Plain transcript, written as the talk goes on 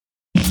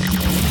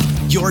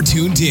You're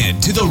tuned in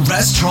to the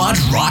Restaurant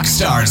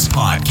Rockstars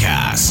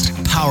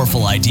podcast.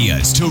 Powerful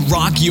ideas to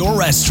rock your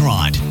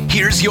restaurant.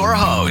 Here's your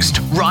host,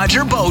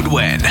 Roger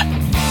Beaudoin.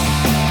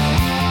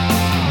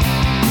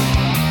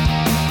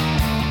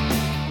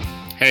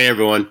 Hey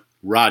everyone,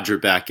 Roger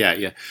back at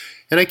you.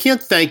 And I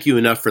can't thank you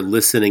enough for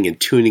listening and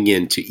tuning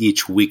in to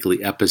each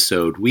weekly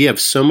episode. We have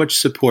so much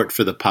support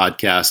for the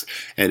podcast,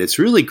 and it's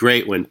really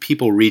great when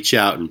people reach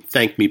out and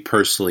thank me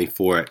personally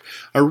for it.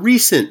 A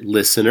recent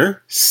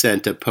listener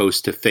sent a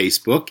post to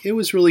Facebook. It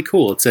was really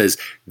cool. It says,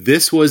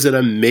 "This was an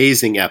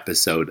amazing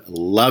episode.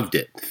 Loved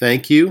it.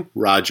 Thank you,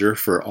 Roger,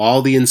 for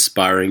all the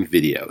inspiring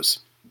videos."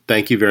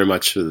 Thank you very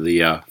much for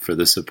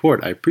the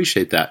support. I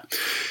appreciate that.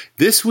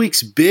 This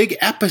week's big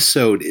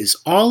episode is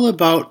all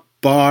about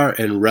bar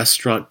and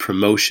restaurant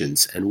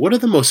promotions and what are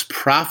the most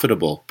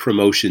profitable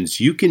promotions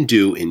you can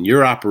do in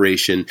your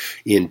operation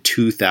in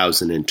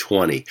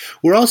 2020.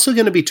 We're also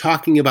going to be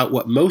talking about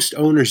what most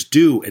owners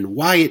do and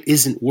why it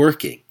isn't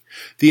working.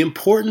 The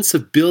importance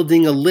of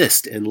building a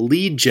list and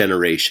lead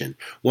generation.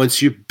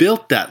 Once you've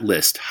built that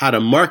list, how to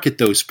market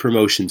those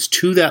promotions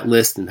to that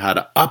list and how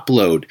to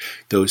upload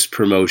those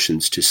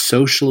promotions to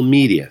social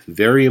media.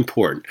 Very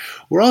important.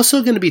 We're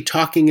also going to be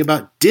talking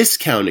about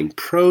discounting,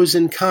 pros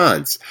and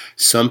cons.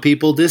 Some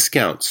people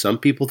discount. Some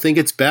people think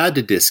it's bad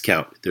to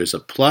discount. There's a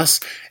plus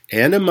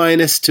and a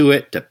minus to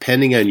it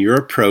depending on your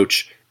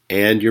approach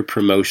and your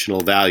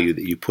promotional value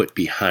that you put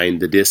behind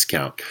the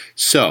discount.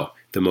 So,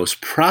 the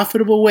most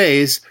profitable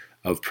ways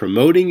of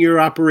promoting your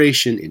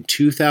operation in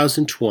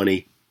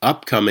 2020,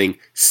 upcoming,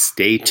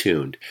 stay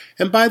tuned.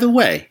 And by the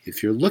way,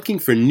 if you're looking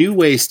for new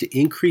ways to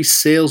increase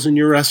sales in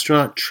your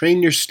restaurant,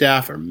 train your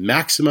staff, or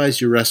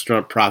maximize your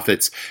restaurant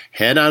profits,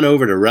 head on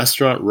over to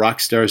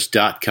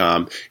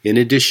restaurantrockstars.com. In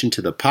addition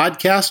to the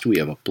podcast, we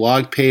have a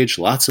blog page,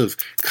 lots of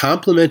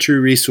complimentary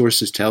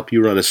resources to help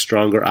you run a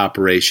stronger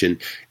operation,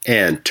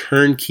 and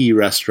turnkey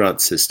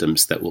restaurant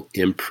systems that will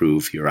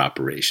improve your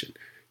operation.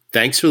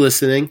 Thanks for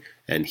listening,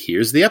 and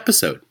here's the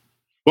episode.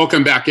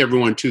 Welcome back,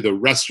 everyone, to the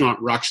Restaurant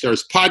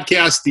Rockstars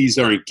podcast. These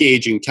are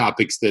engaging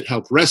topics that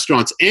help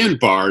restaurants and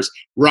bars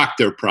rock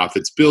their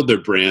profits, build their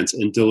brands,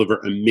 and deliver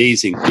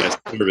amazing guest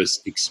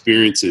service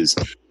experiences.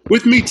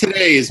 With me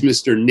today is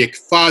Mr. Nick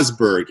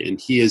Fosberg,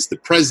 and he is the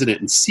president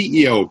and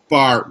CEO of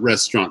Bar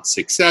Restaurant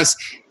Success.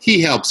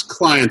 He helps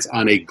clients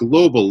on a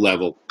global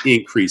level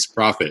increase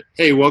profit.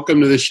 Hey,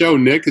 welcome to the show,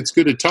 Nick. It's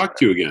good to talk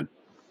to you again.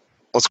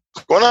 What's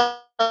going on,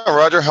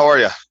 Roger? How are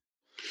you?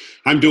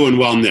 I'm doing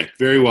well, Nick.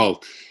 Very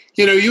well.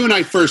 You know, you and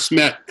I first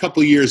met a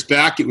couple of years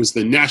back. It was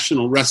the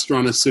National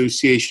Restaurant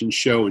Association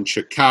show in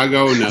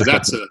Chicago. Now,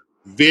 that's a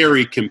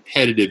very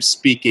competitive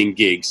speaking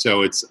gig.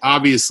 So it's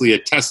obviously a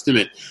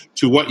testament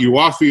to what you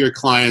offer your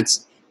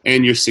clients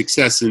and your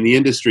success in the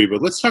industry.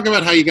 But let's talk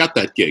about how you got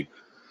that gig.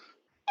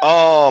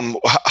 How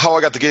I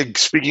got the gig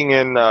speaking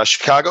in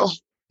Chicago?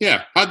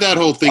 Yeah. How'd that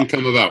whole thing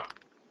come about?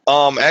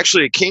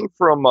 Actually, it came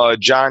from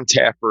John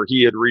Tapper.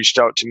 He had reached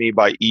out to me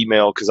by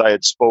email because I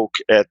had spoke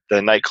at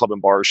the nightclub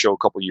and bar show a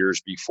couple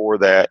years before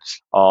that.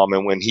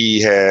 And when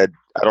he had,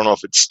 I don't know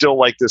if it's still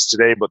like this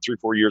today, but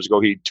 3-4 years ago,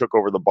 he took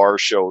over the bar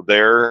show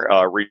there,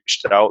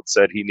 reached out,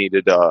 said he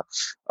needed,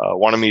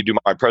 wanted me to do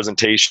my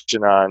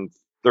presentation on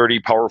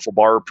 30 powerful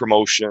bar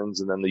promotions.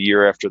 And then the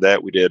year after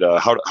that, we did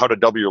how to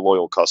double your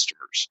loyal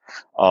customers.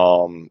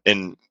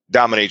 And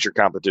dominate your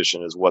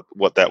competition is what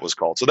that was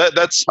called. So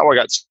that's how I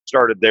got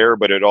started there,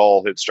 but it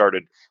all had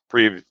started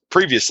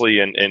previously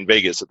in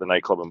Vegas at the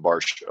nightclub and bar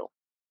show.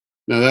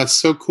 Now, that's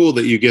so cool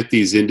that you get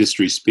these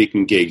industry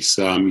speaking gigs.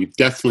 You've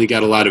definitely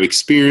got a lot of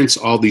experience,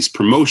 all these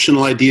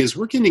promotional ideas.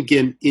 We're going to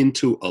get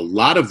into a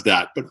lot of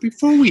that. But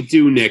before we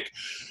do, Nick,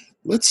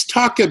 let's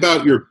talk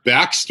about your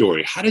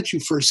backstory. How did you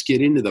first get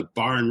into the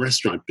bar and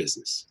restaurant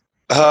business?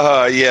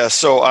 Yeah,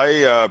 so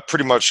I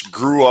pretty much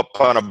grew up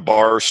on a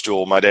bar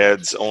stool. My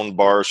dad's owned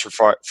bars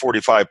for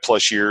 45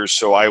 plus years,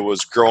 so I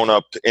was growing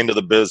up into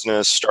the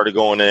business, started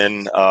going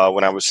in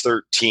when I was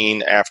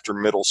 13 after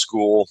middle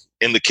school,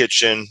 in the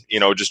kitchen,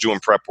 just doing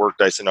prep work,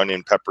 dicing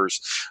onion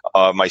peppers.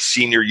 My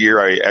senior year,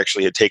 I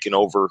actually had taken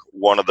over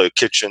one of the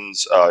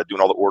kitchens,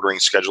 doing all the ordering,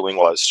 scheduling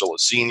while I was still a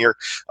senior,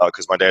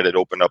 because my dad had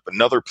opened up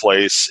another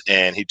place,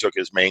 and he took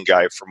his main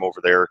guy from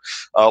over there.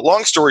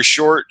 Long story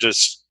short,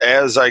 just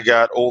as I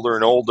got older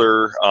and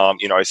older,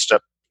 I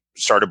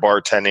started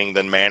bartending,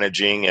 then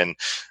managing, and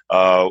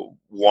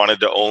wanted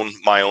to own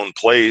my own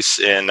place,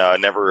 and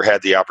never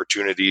had the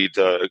opportunity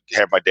to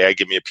have my dad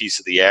give me a piece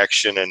of the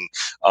action. And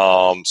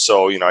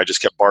so I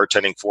just kept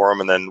bartending for him.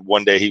 And then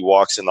one day he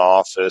walks in the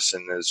office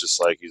and is just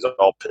like, he's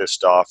all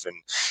pissed off and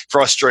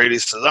frustrated. He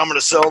says, "I'm going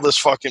to sell this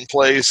fucking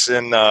place."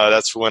 And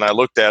that's when I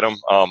looked at him.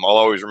 I'll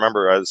always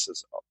remember, I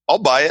says, "I'll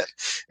buy it."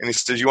 And he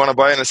says, "You want to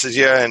buy it?" And I says,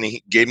 "Yeah." And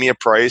he gave me a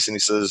price, and I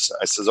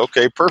says,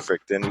 "Okay,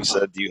 perfect." And he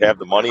said, "Do you have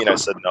the money?" And I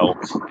said, "No,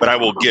 but I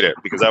will get it,"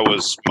 because that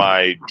was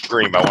my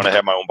dream. I want to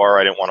have my own bar.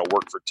 I didn't want to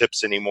work for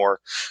tips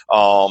anymore.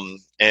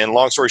 And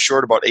long story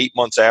short, about 8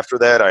 months after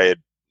that, I had,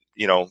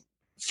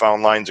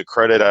 found lines of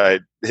credit. I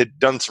had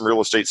done some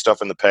real estate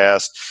stuff in the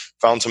past,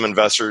 found some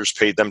investors,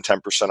 paid them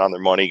 10% on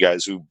their money,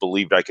 guys who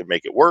believed I could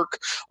make it work.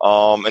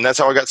 And that's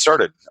how I got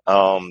started.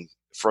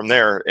 From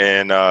there,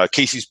 and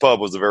Casey's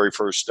Pub was the very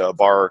first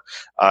bar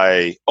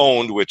I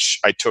owned, which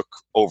I took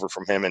over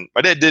from him. And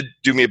my dad did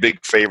do me a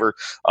big favor.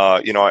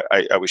 I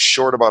was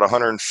short about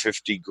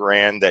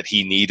 $150,000 that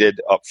he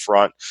needed up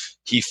front.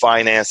 He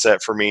financed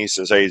that for me. He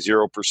says, "Hey,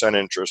 0%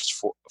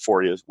 interest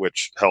for you,"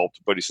 which helped.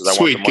 But he says, "I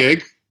want the money."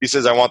 Gig. He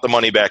says, "I want the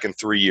money back in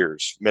 3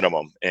 years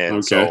minimum."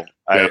 And so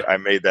I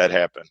made that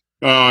happen.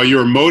 You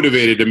were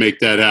motivated to make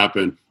that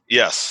happen.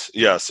 Yes,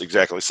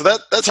 exactly. So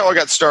that's how I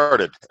got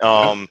started.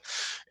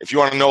 If you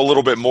want to know a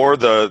little bit more,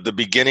 the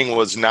beginning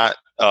was not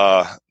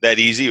that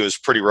easy. It was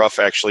pretty rough,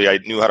 actually. I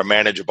knew how to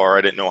manage a bar.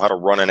 I didn't know how to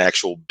run an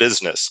actual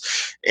business.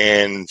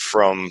 And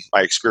from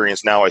my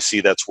experience now, I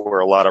see that's where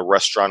a lot of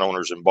restaurant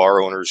owners and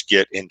bar owners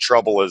get in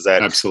trouble, is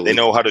that They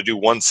know how to do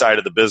one side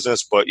of the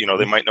business, but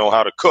they might know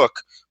how to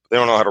cook. They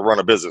don't know how to run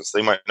a business.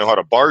 They might know how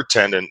to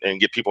bartend and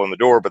get people in the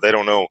door, but they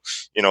don't know,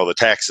 the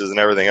taxes and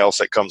everything else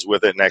that comes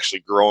with it, and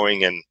actually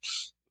growing and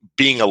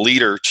being a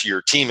leader to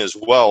your team as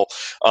well.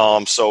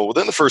 So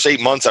within the first 8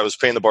 months, I was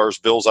paying the bar's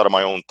bills out of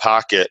my own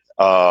pocket.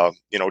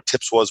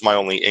 Tips was my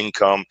only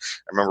income.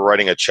 I remember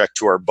writing a check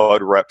to our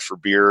Bud rep for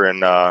beer,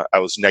 and I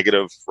was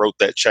negative, wrote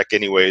that check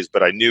anyways,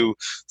 but I knew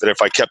that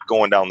if I kept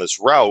going down this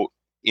route,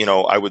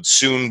 I would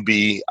soon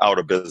be out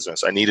of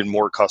business. I needed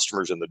more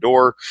customers in the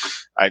door,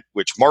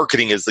 which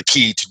marketing is the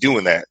key to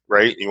doing that,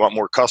 right? You want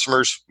more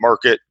customers,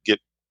 market, get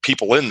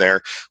people in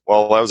there.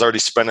 Well, I was already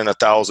spending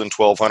 $1,000,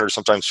 $1,200,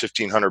 sometimes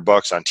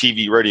 $1,500 on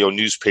TV, radio,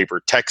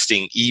 newspaper,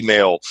 texting,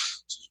 email,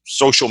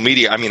 social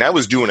media. I mean, I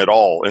was doing it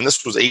all. And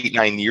this was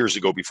 8-9 years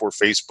ago, before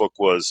Facebook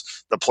was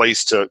the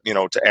place to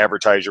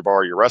advertise your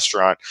bar, your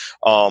restaurant.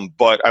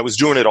 But I was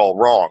doing it all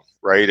wrong,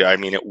 right? I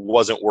mean, it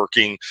wasn't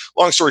working.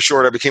 Long story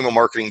short, I became a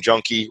marketing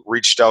junkie,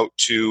 reached out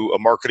to a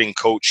marketing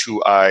coach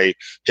who I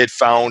had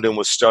found and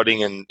was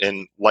studying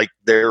and liked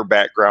their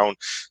background.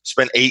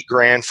 Spent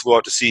 $8,000, flew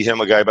out to see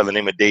him, a guy by the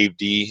name of Dave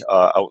D,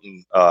 out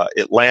in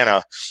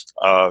Atlanta.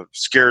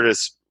 Scared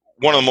as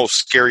one of the most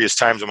scariest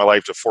times in my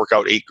life to fork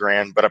out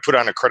 $8,000, but I put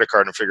on a credit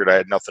card and figured I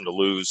had nothing to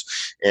lose.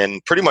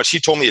 And pretty much he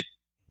taught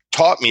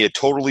me a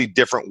totally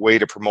different way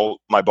to promote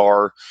my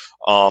bar,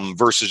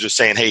 versus just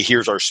saying, "Hey,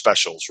 here's our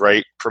specials,"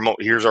 right?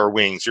 Here's our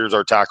wings, here's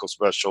our taco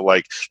special.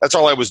 Like, that's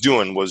all I was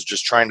doing, was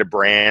just trying to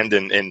brand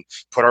and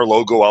put our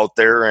logo out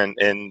there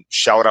and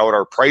shout out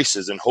our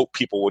prices and hope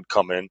people would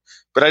come in.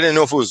 But I didn't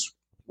know if it was,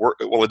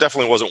 it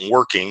definitely wasn't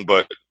working,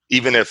 but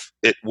even if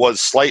it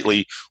was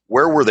slightly,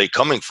 where were they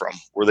coming from?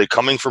 Were they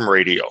coming from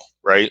radio,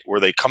 right?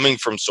 Were they coming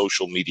from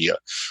social media?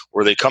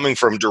 Were they coming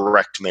from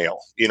direct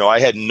mail?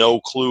 I had no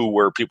clue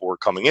where people were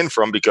coming in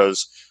from,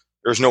 because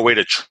there's no way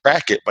to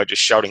track it by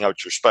just shouting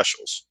out your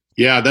specials.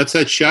 Yeah, that's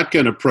that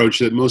shotgun approach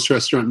that most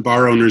restaurant and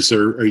bar owners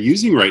are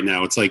using right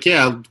now. It's like,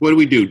 what do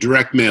we do?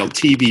 Direct mail,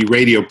 TV,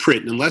 radio,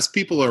 print. Unless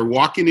people are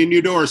walking in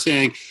your door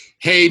saying,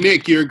 "Hey,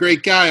 Nick, you're a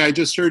great guy. I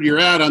just heard your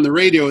ad on the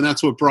radio, and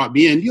that's what brought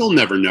me in," you'll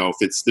never know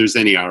if there's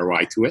any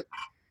ROI to it.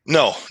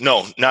 No,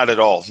 not at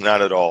all.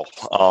 Not at all.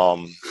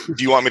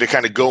 Do you want me to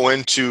kind of go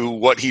into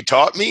what he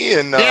taught me?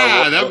 And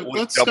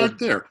let's start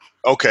there.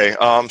 Okay.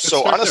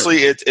 So honestly,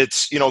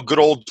 it's good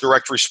old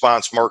direct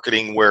response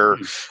marketing, where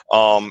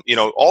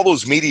all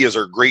those medias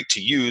are great to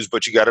use,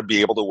 but you got to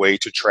be able to way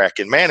to track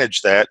and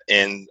manage that,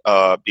 and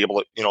be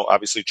able to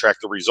obviously track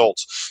the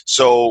results.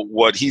 So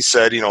what he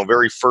said,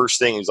 very first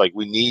thing is, like,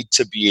 we need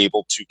to be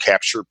able to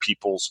capture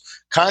people's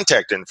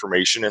contact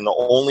information, and the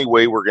only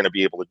way we're going to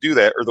be able to do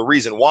that, or the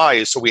reason why,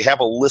 is so we have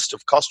a list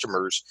of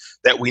customers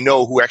that we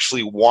know who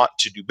actually want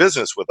to do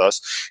business with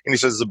us. And he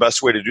says the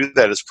best way to do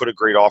that is put a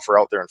great offer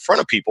out there in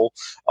front of people.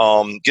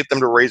 Get them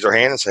to raise their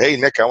hand and say, "Hey,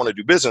 Nick, I want to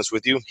do business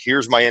with you.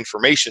 Here's my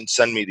information.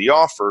 Send me the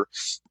offer."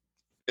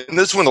 And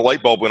this is when the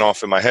light bulb went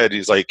off in my head.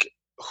 He's like,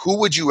 who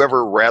would you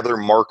ever rather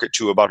market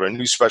to about a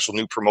new special,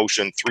 new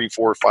promotion 3,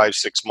 4, 5,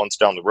 6 months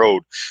down the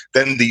road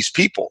than these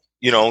people?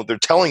 They're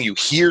telling you,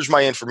 "Here's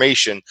my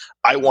information.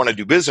 I want to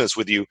do business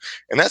with you."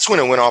 And that's when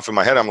it went off in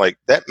my head. I'm like,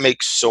 that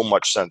makes so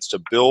much sense, to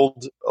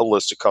build a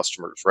list of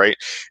customers, right?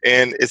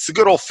 And it's the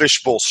good old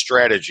fishbowl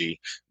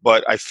strategy,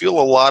 but I feel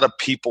a lot of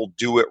people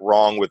do it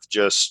wrong with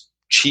just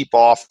cheap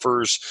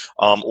offers,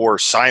 or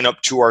sign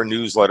up to our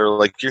newsletter.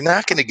 Like, you're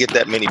not going to get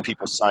that many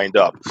people signed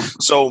up.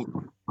 So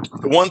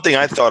the one thing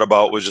I thought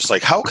about was just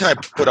like, how can I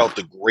put out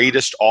the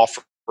greatest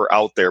offer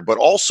out there, but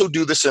also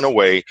do this in a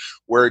way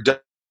where it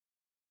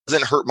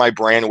doesn't hurt my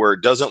brand, where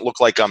it doesn't look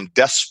like I'm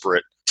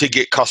desperate to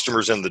get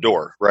customers in the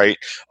door, right?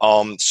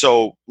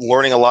 So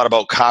learning a lot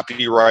about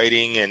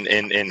copywriting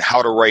and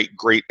how to write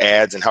great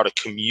ads and how to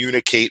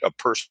communicate a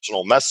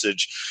personal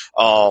message,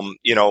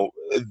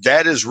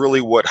 that is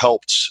really what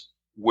helped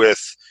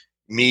with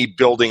me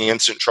building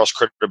instant trust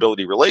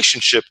credibility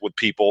relationship with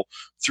people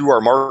through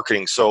our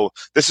marketing. So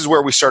this is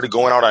where we started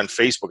going out on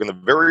Facebook. And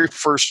the very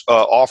first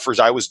offers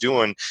I was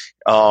doing,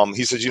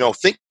 he says,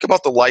 think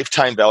about the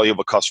lifetime value of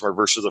a customer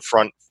versus a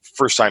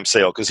first time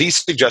sale. Because he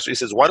suggested, he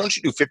says, why don't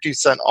you do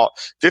 50%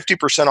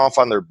 off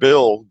on their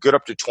bill, good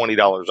up to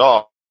 $20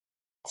 off?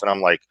 And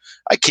I'm like,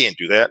 I can't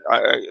do that.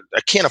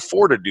 I can't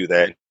afford to do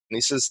that. And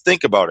he says,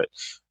 think about it.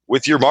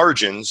 With your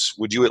margins,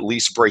 would you at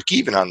least break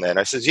even on that? And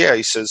I says, yeah.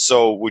 He says,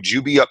 so would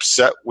you be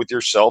upset with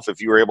yourself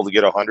if you were able to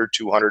get 100,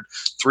 200,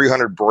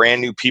 300 brand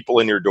new people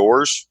in your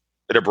doors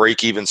at a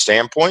break even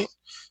standpoint?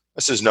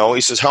 I says, no. He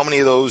says, how many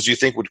of those do you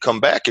think would come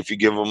back if you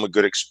give them a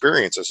good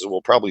experience? I says,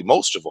 well, probably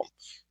most of them.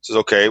 He says,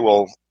 okay,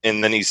 well,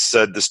 and then he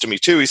said this to me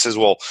too. He says,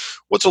 well,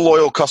 what's a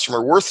loyal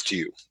customer worth to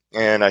you?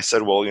 And I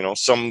said, well,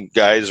 some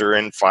guys are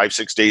in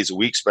 5-6 days a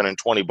week spending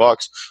 $20,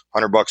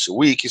 $100 a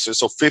week. He says,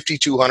 so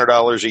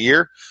 $5,200 a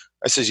year.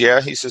 I says, yeah.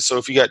 He says, so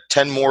if you got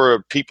 10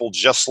 more people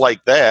just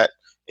like that,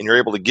 and you're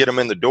able to get them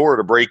in the door at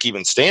a break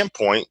even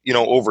standpoint,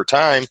 over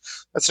time,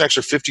 that's an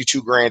extra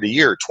 52 grand a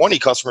year. 20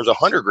 customers,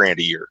 100 grand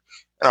a year.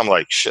 And I'm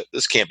like, shit,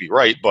 this can't be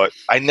right. But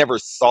I never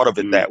thought of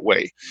it that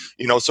way.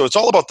 So it's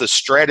all about the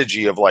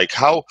strategy of like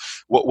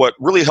what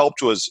really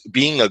helped was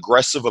being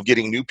aggressive of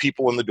getting new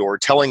people in the door,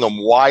 telling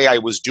them why I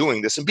was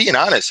doing this and being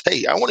honest.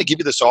 Hey, I want to give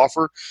you this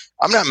offer.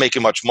 I'm not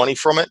making much money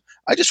from it.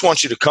 I just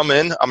want you to come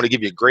in. I'm going to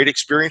give you a great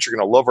experience. You're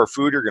going to love our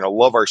food. You're going to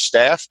love our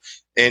staff.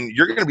 And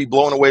you're going to be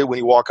blown away when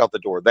you walk out the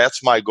door.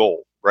 That's my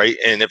goal, right?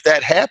 And if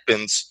that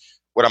happens,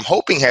 what I'm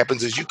hoping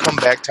happens is you come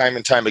back time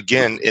and time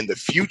again in the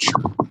future,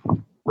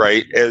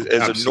 right, as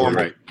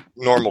a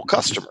normal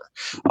customer.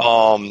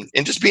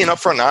 And just being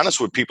upfront and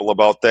honest with people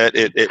about that,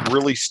 it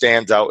really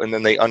stands out, and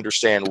then they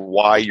understand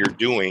why you're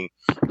doing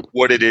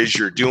what it is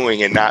you're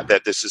doing, and not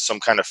that this is some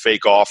kind of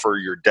fake offer.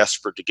 You're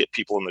desperate to get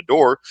people in the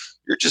door.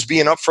 You're just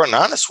being upfront and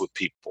honest with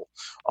people.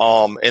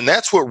 And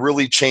that's what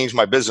really changed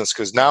my business,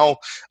 because now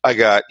I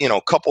got,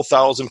 a couple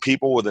thousand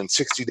people within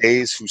 60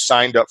 days who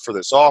signed up for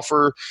this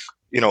offer.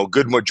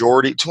 Good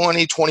majority,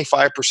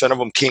 20-25% of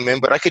them came in,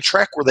 but I could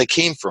track where they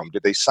came from.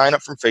 Did they sign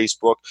up from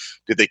Facebook?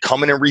 Did they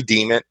come in and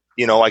redeem it?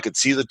 I could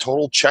see the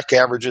total check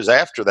averages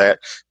after that.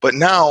 But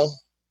now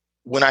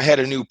when I had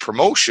a new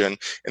promotion,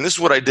 and this is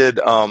what I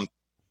did,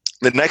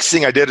 the next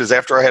thing I did is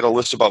after I had a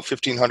list of about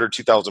 1,500,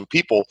 2,000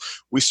 people,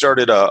 we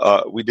did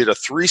a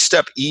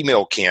 3-step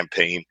email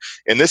campaign.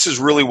 And this is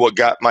really what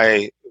got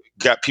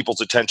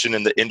people's attention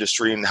in the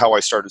industry, and how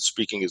I started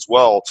speaking as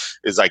well,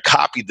 is I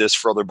copied this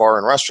for other bar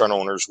and restaurant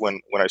owners when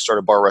I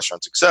started Bar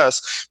Restaurant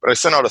Success. But I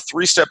sent out a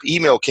 3-step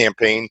email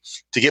campaign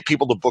to get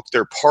people to book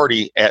their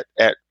party at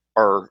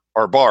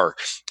our bar.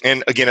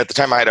 And again, at the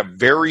time I had a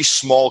very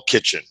small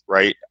kitchen,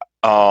 right?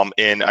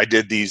 And I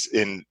did these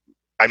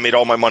I made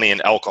all my money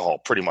in alcohol,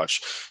 pretty much.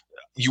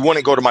 You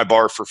wouldn't go to my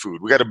bar for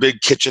food. We got a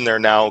big kitchen there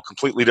now,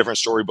 completely different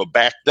story. But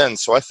back then,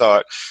 so I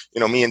thought,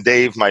 me and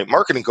Dave, my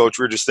marketing coach,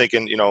 we were just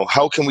thinking,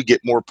 how can we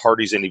get more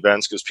parties and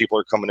events, because people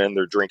are coming in,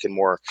 they're drinking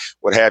more,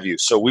 what have you.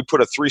 So we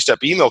put a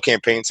 3-step email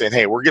campaign saying,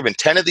 hey, we're giving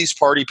 10 of these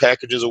party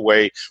packages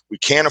away. We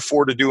can't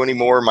afford to do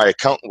anymore. My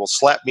accountant will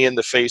slap me in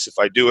the face if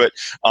I do it.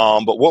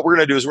 But what we're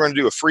going to do is we're going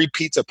to do a free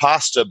pizza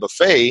pasta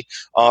buffet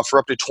for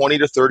up to 20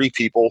 to 30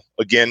 people.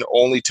 Again,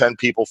 only 10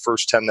 people,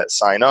 first 10 that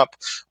sign up.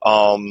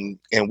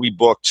 And we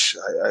booked,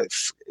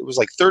 it was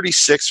like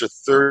 36 or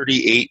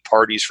 38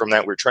 parties from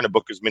that. We were trying to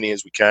book as many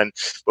as we can,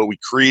 but we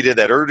created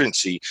that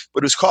urgency.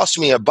 But it was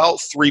costing me about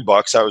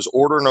 $3. I was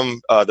ordering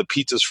them, the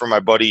pizzas from my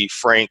buddy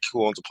Frank,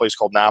 who owns a place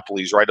called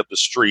Napoli's right up the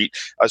street.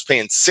 I was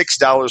paying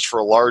 $6 for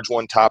a large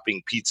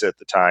one-topping pizza at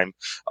the time.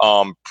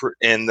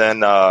 And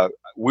then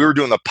we were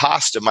doing the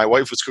pasta. My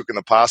wife was cooking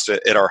the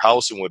pasta at our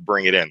house and would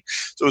bring it in.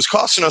 So it was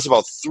costing us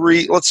about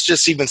let's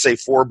just even say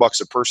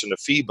 $4 a person to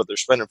feed, but they're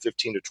spending $15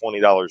 to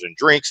 $20 in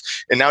drinks.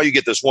 And now you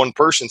get this one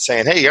person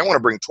saying, hey, I want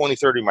to bring 20,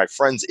 30 of my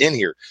friends in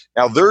here.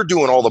 Now they're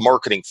doing all the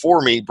marketing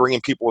for me,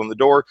 bringing people in the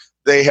door.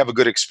 They have a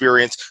good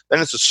experience.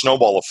 Then it's a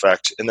snowball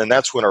effect. And then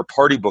that's when our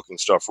party booking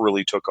stuff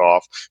really took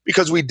off,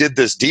 because we did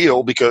this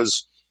deal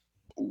because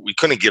we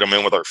couldn't get them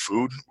in with our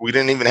food. We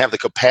didn't even have the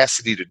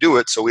capacity to do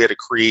it. So we had to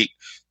create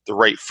the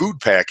right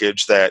food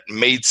package that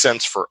made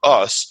sense for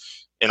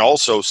us and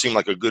also seemed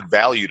like a good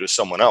value to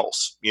someone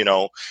else,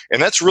 and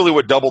that's really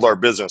what doubled our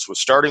business, was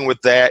starting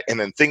with that and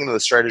then thinking of the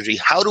strategy.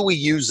 How do we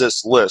use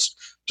this list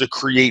to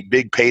create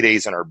big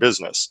paydays in our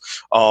business?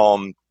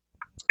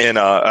 And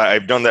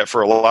I've done that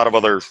for a lot of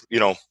other,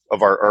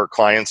 of our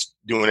clients,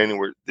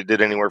 they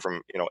did anywhere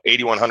from,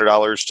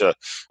 $8,100 to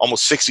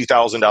almost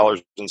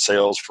 $60,000 in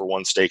sales for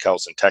one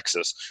steakhouse in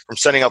Texas, from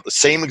sending out the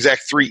same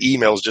exact 3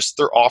 emails, just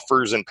their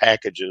offers and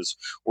packages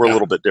were a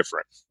little bit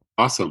different.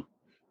 Awesome.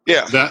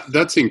 Yeah.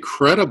 That's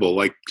incredible.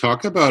 Like,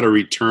 talk about a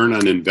return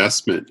on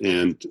investment,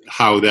 and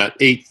how that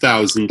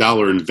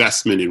 $8,000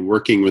 investment in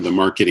working with a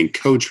marketing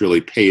coach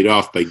really paid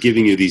off by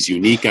giving you these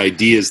unique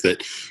ideas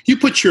that you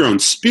put your own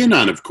spin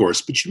on, of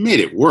course, but you made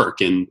it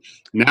work. And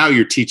now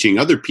you're teaching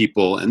other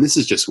people, and this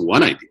is just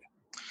one idea.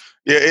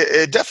 Yeah,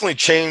 it definitely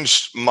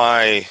changed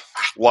my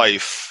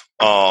life.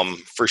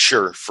 for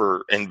sure,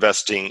 for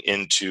investing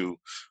into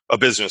a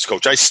business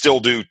coach. I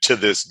still do to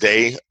this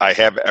day. I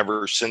have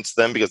ever since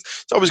then, because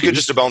it's always good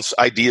just to bounce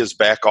ideas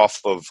back off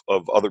of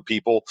other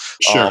people.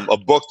 Sure. A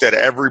book that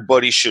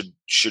everybody should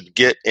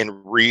get and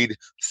read,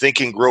 Think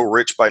and Grow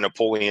Rich by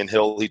Napoleon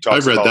Hill. He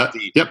talks about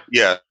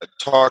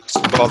talks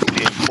about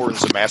the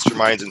importance of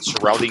masterminds and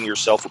surrounding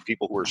yourself with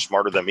people who are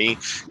smarter than me.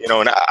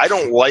 And I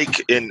don't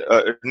like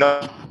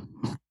another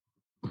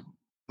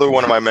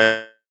one of my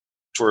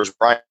mentors,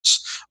 Brian.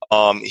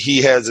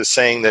 He has a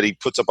saying that he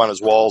puts up on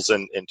his walls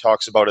and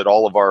talks about at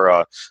all of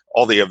our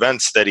all the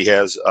events that he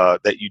has,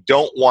 that you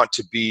don't want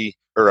to be,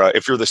 or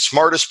if you're the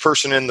smartest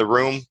person in the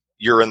room,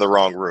 you're in the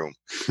wrong room.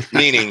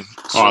 Meaning,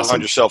 Awesome.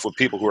 Surround yourself with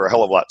people who are a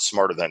hell of a lot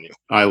smarter than you.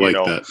 I like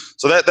that.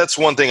 So that's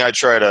one thing I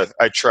try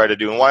to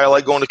do, and why I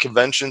like going to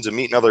conventions and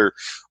meeting other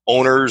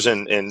owners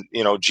and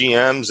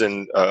GMs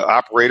and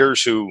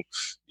operators who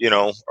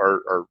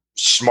are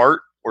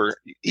smart, or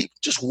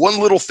just one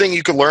little thing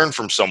you could learn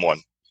from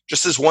someone.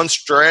 Just this one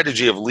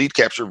strategy of lead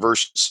capture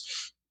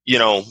versus,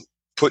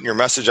 putting your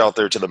message out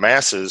there to the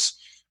masses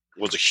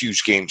was a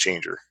huge game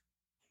changer.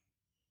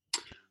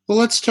 Well,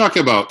 let's talk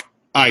about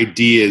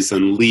ideas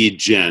and lead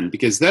gen,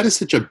 because that is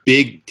such a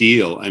big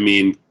deal. I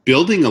mean,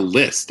 building a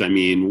list. I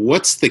mean,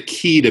 what's the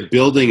key to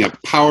building a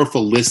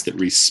powerful list that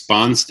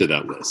responds to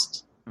that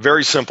list?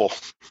 Very simple.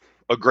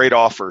 A great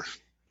offer.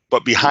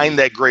 But behind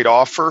that great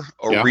offer,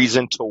 a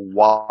reason to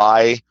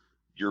why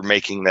you're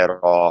making that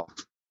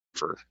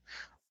offer.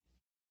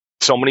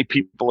 So many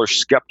people are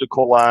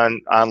skeptical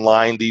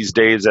online these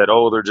days that,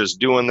 they're just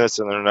doing this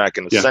and they're not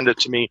going to send it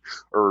to me,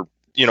 or,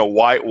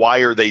 why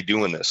are they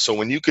doing this? So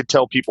when you could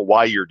tell people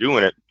why you're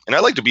doing it, and I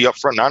like to be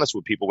upfront and honest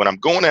with people, when I'm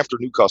going after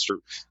new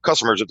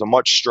customers, it's a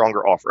much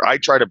stronger offer. I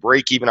try to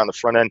break even on the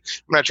front end.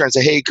 I'm not trying to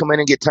say, hey, come in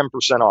and get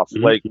 10% off.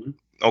 Mm-hmm. Like,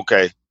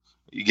 okay,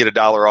 you get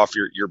 $1 off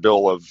your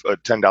bill of a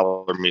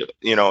 $10 meal.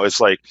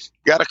 It's like,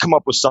 you got to come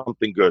up with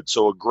something good.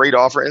 So a great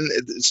offer, and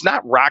it's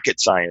not rocket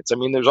science. I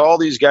mean, there's all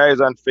these guys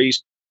on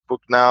Facebook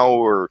now,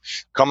 or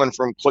coming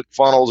from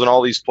ClickFunnels and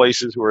all these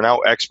places who are now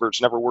experts,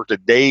 never worked a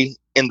day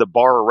in the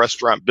bar or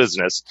restaurant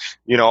business,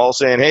 all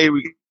saying, hey,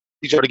 we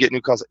teach how to get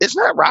new customers. It's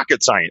not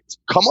rocket science.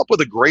 Come up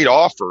with a great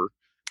offer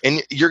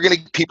and you're going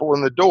to get people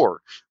in the door.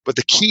 But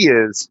the key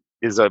is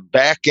a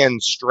back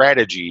end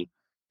strategy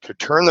to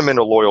turn them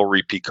into loyal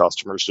repeat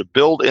customers, to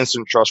build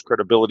instant trust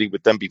credibility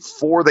with them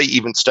before they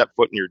even step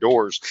foot in your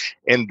doors.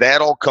 And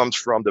that all comes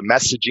from the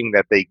messaging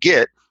that they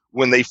get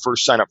when they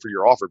first sign up for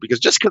your offer. Because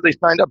just because they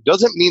signed up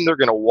doesn't mean they're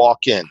going to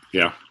walk in.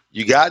 Yeah.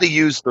 You got to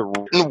use the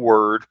written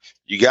word.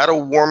 You got to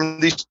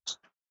warm these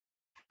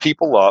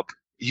people up.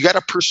 You got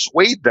to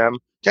persuade them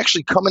to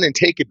actually come in and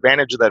take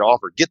advantage of that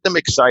offer. Get them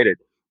excited.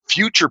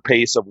 Future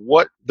pace of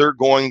what they're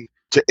going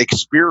to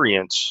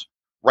experience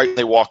right when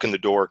they walk in the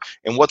door,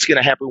 and what's going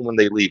to happen when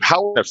they leave.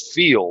 How they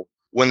feel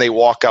when they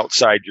walk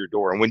outside your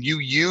door. And when you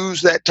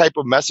use that type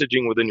of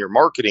messaging within your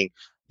marketing,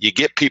 you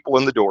get people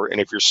in the door,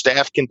 and if your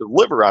staff can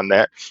deliver on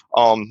that,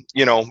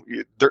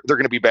 they're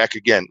going to be back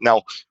again.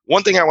 Now,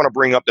 one thing I want to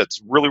bring up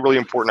that's really, really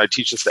important, I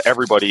teach this to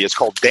everybody, is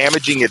called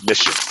damaging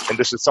admission. And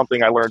this is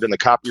something I learned in the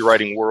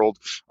copywriting world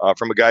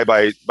from a guy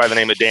by the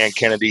name of Dan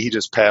Kennedy. He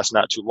just passed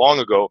not too long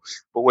ago.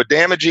 But what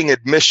damaging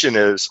admission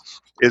is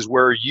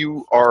where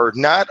you are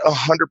not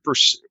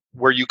 100%,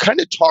 where you kind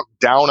of talk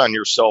down on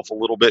yourself a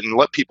little bit and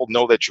let people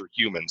know that you're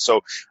human.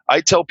 So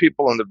I tell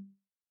people in the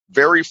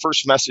very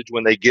first message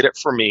when they get it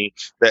from me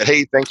that,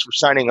 hey, thanks for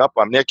signing up.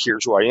 I'm Nick.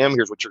 Here's who I am.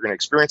 Here's what you're going to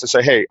experience. I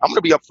say, hey, I'm going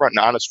to be upfront and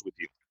honest with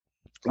you.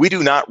 We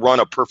do not run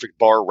a perfect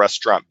bar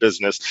restaurant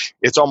business.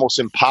 It's almost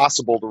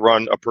impossible to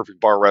run a perfect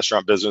bar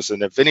restaurant business.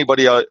 And if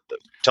anybody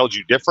tells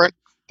you different,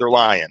 they're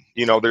lying.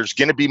 There's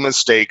going to be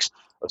mistakes.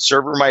 A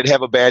server might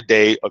have a bad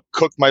day. A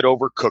cook might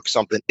overcook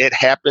something. It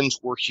happens.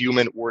 We're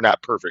human. We're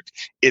not perfect.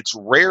 It's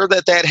rare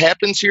that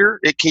happens here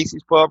at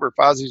Casey's Pub or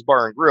Fozzie's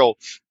Bar and Grill,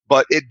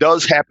 but it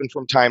does happen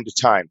from time to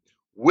time.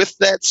 With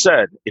that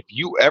said, if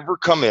you ever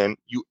come in,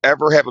 you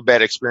ever have a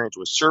bad experience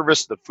with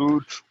service, the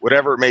food,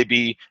 whatever it may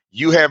be,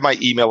 you have my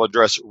email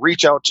address.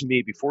 Reach out to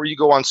me before you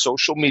go on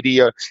social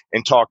media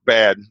and talk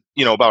bad,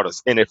 about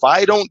us. And if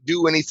I don't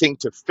do anything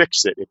to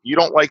fix it, if you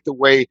don't like the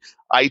way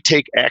I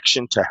take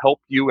action to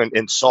help you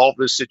and solve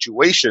this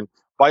situation,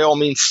 by all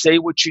means, say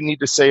what you need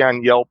to say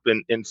on Yelp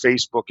and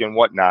Facebook and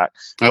whatnot.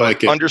 I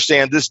like it.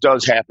 Understand this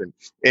does happen.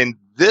 And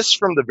this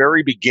from the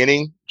very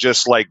beginning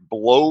just like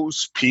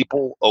blows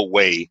people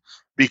away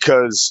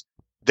because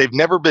they've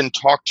never been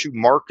talked to,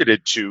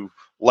 marketed to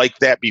like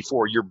that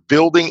before. You're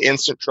building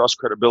instant trust,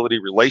 credibility,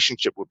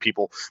 relationship with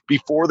people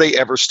before they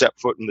ever step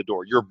foot in the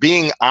door. You're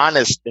being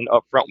honest and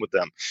upfront with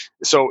them.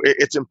 So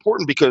it's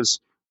important because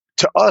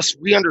to us,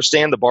 we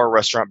understand the bar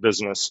restaurant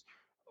business.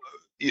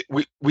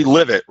 We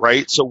live it,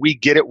 right? So we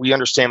get it. We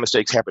understand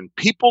mistakes happen.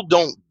 People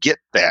don't get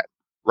that,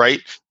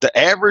 right? The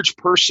average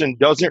person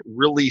doesn't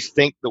really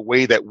think the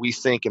way that we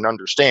think and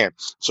understand.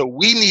 So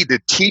we need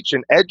to teach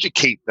and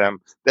educate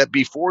them that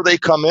before they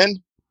come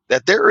in,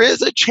 that there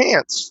is a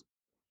chance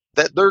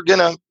that they're going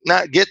to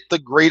not get the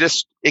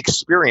greatest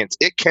experience.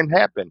 It can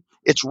happen.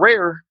 It's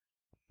rare,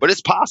 but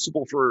it's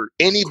possible for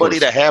anybody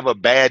to have a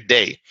bad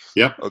day.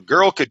 Yep. A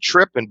girl could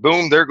trip and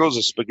boom, there goes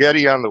a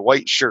spaghetti on the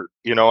white shirt.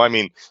 I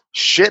mean,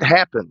 shit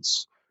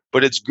happens,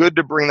 but it's good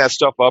to bring that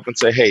stuff up and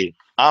say, hey,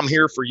 I'm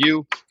here for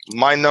you.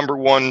 My number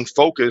one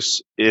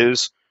focus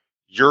is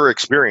your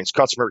experience,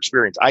 customer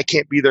experience. I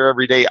can't be there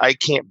every day. I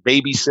can't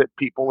babysit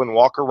people and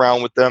walk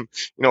around with them.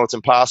 It's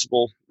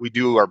impossible. We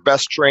do our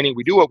best training.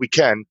 We do what we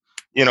can,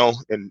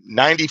 and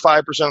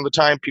 95% of the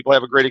time people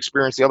have a great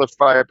experience. The other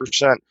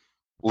 5%,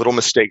 little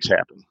mistakes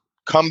happen.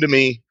 Come to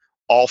me.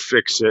 I'll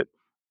fix it.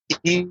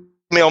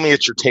 Email me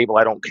at your table.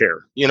 I don't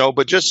care,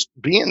 but just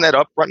being that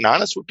upfront and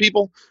honest with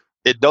people,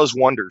 it does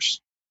wonders.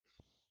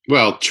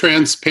 Well,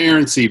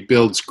 transparency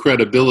builds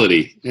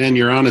credibility and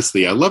your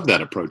honesty. I love that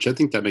approach. I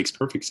think that makes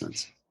perfect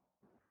sense.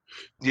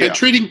 Yeah. And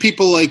treating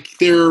people like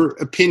their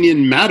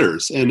opinion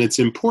matters and it's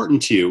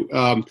important to you.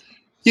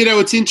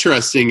 It's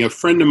interesting. A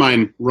friend of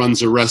mine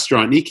runs a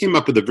restaurant and he came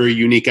up with a very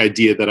unique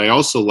idea that I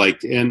also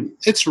liked. And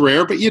it's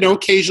rare, but,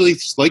 occasionally,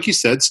 like you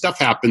said, stuff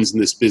happens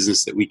in this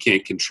business that we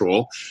can't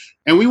control.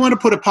 And we want to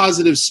put a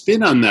positive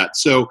spin on that.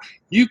 So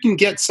you can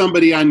get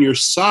somebody on your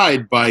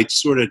side by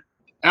sort of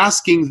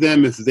asking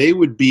them if they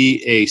would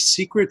be a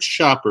secret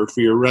shopper for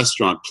your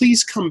restaurant.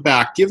 Please come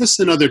back. Give us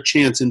another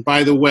chance. And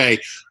by the way,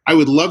 I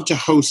would love to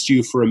host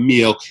you for a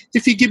meal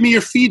if you give me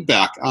your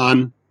feedback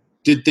on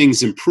did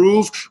things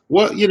improve?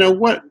 What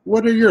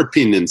are your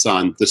opinions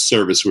on the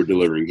service we're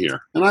delivering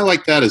here? And I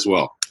like that as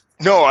well.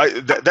 No,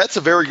 that's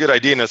a very good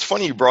idea. And it's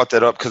funny you brought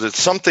that up because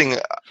it's something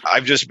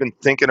I've just been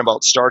thinking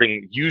about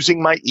starting,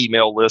 using my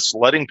email list,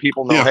 letting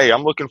people know, hey,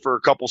 I'm looking for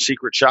a couple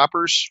secret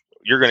shoppers.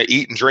 You're going to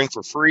eat and drink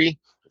for free.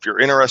 If you're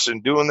interested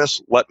in doing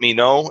this, let me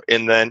know.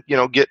 And then,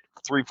 get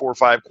 3, 4,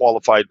 5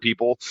 qualified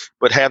people,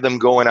 but have them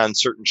go in on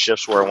certain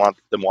shifts where I want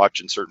them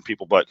watching certain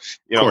people. But,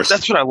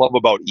 that's what I love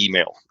about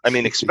email. I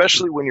mean,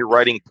 especially when you're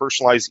writing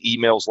personalized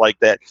emails like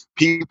that,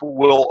 people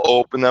will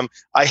open them.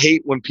 I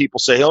hate when people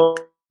say, oh,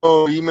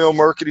 email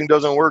marketing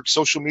doesn't work.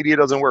 Social media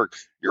doesn't work.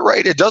 You're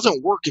right. It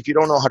doesn't work if you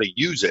don't know how to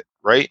use it,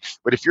 right?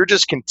 But if you're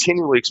just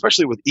continually,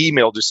 especially with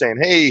email, just saying,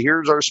 hey,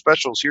 here's our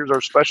specials, here's our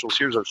specials,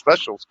 here's our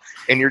specials,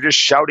 and you're just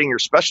shouting your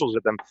specials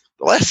at them,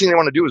 the last thing they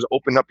want to do is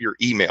open up your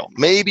email.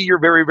 Maybe you're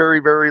very, very,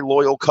 very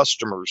loyal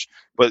customers,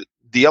 but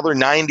the other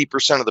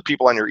 90% of the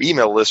people on your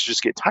email list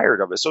just get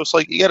tired of it. So it's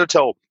like you got to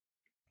tell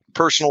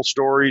personal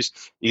stories.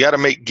 You got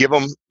to give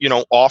them,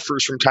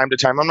 offers from time to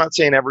time. I'm not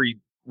saying every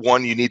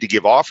one you need to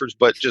give offers,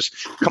 but just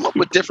come up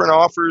with different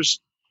offers.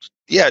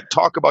 Yeah,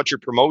 talk about your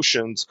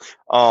promotions,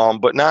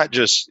 but not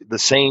just the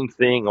same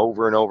thing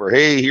over and over.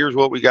 Hey, here's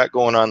what we got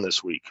going on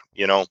this week.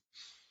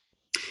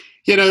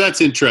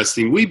 That's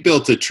interesting. We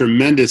built a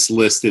tremendous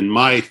list in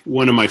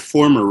one of my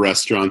former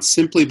restaurants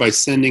simply by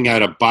sending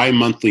out a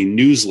bi-monthly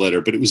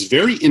newsletter, but it was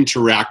very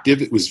interactive.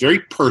 It was very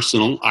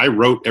personal. I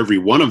wrote every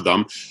one of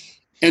them.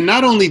 And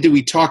not only did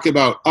we talk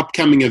about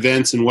upcoming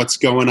events and what's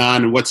going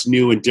on and what's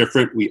new and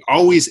different, we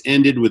always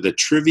ended with a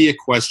trivia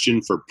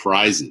question for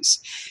prizes.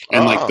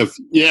 And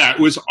it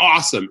was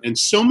awesome. And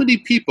so many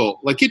people,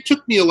 it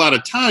took me a lot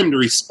of time to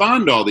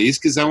respond to all these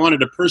because I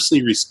wanted to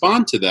personally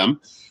respond to them.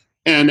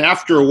 And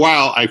after a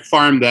while, I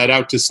farmed that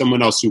out to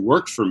someone else who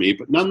worked for me.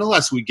 But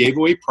nonetheless, we gave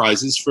away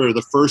prizes for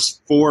the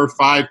first 4 or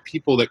 5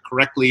 people that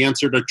correctly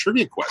answered our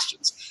trivia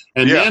questions.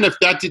 And then if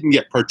that didn't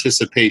get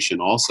participation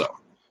also.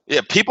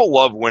 Yeah, people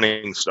love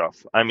winning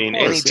stuff. I mean,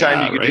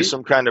 anytime you can do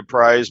some kind of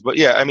prize. But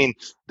yeah, I mean,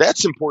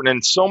 that's important.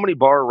 And so many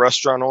bar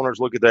restaurant owners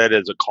look at that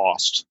as a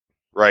cost,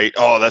 right?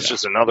 Oh, that's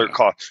just another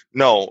cost.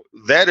 No,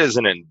 that is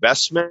an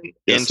investment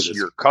into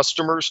your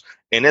customers,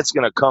 and it's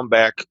going to come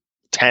back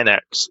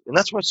 10x. And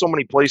that's why so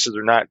many places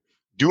are not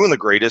doing the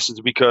greatest,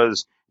 is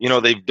because,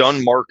 they've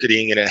done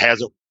marketing and it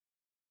hasn't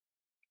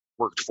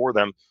worked for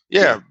them.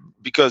 Yeah,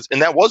 because,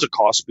 and that was a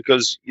cost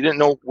because you didn't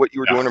know what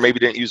you were doing or maybe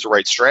didn't use the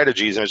right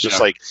strategies. And it's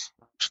just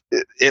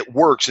it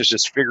works. It's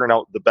just figuring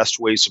out the best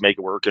ways to make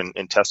it work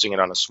and testing it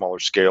on a smaller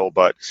scale.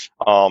 But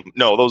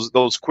no,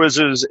 those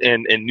quizzes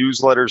and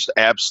newsletters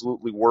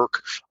absolutely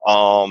work.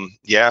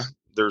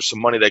 There's some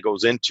money that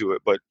goes into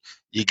it, but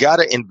you got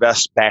to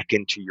invest back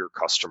into your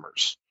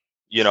customers,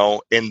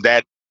 and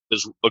that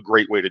is a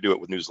great way to do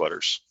it with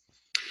newsletters.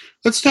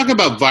 Let's talk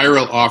about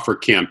viral offer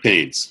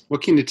campaigns.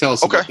 What can you tell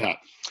us about that?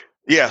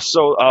 Yeah.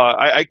 So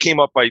I came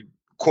up by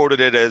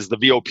quoted it as the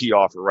VOP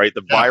offer, right?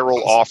 The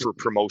viral offer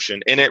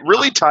promotion. And it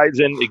really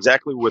ties in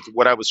exactly with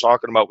what I was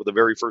talking about with the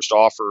very first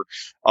offer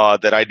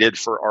that I did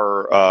for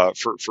our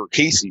for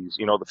Casey's,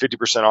 the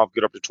 50% off,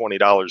 get up to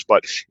 $20.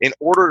 But in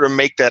order to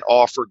make that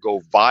offer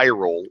go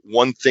viral,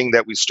 one thing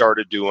that we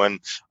started doing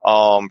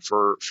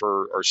for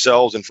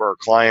ourselves and for our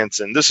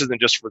clients, and this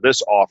isn't just for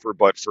this offer,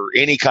 but for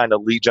any kind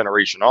of lead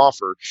generation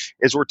offer,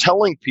 is we're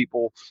telling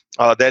people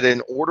that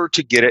in order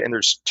to get it, and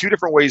there's 2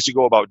 different ways to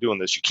go about doing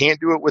this. You can't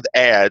do it with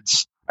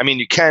ads. I mean,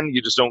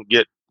 you just don't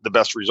get the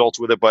best results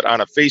with it. But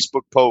on a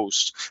Facebook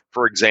post,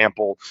 for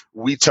example,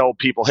 we tell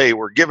people, hey,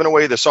 we're giving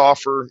away this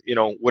offer,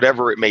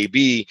 whatever it may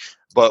be,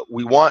 but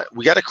we got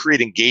to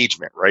create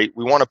engagement, right?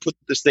 We want to put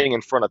this thing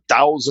in front of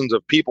thousands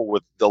of people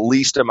with the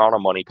least amount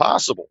of money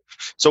possible.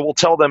 So we'll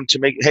tell them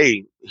to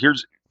hey,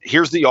 here's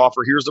here's the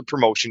offer, here's the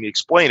promotion, you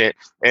explain it.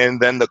 And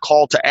then the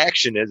call to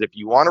action is, if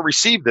you want to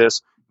receive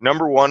this,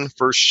 number one,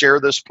 first share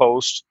this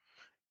post,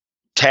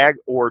 tag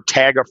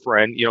a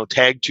friend,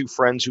 tag 2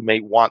 friends who may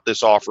want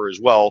this offer as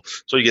well.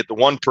 So you get the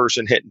one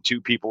person hitting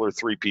 2 people or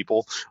 3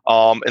 people.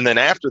 And then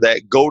after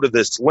that, go to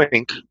this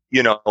link,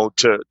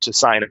 to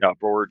sign it up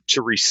or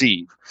to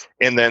receive.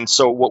 And then,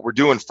 so what we're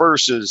doing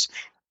first is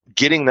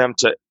getting them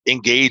to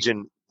engage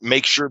and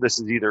make sure this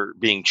is either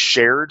being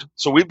shared.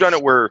 So we've done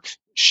it where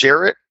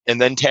share it and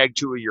then tag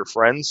 2 of your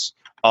friends.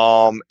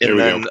 And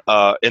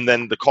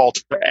then the call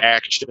to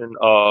action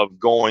of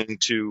going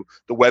to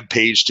the web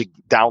page to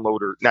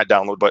download, or not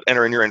download, but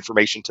enter in your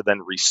information to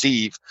then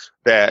receive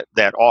that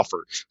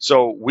offer.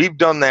 So we've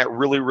done that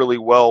really, really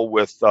well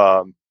with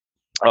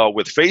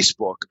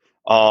Facebook.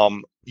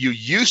 You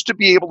used to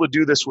be able to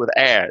do this with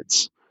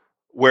ads,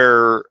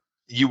 where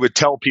you would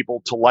tell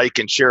people to like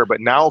and share, but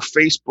now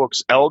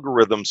Facebook's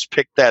algorithms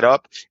pick that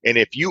up, and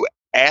if you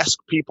ask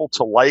people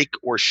to like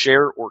or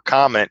share or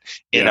comment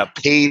in a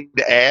paid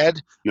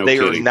ad, they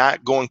are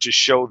not going to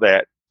show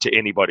that to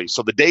anybody.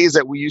 So the days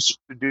that we used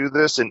to do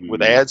this and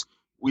with ads,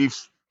 we've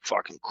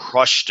fucking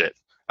crushed it.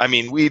 I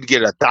mean, we'd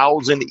get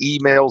 1,000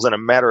 emails in a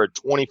matter of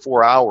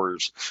 24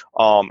 hours.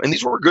 And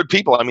these were good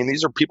people. I mean,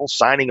 these are people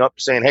signing up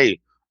saying, hey,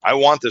 I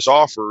want this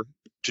offer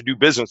to do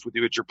business with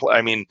you at your place.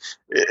 I mean,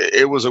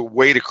 it was a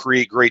way to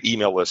create great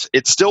email lists.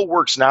 It still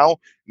works now.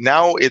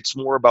 Now it's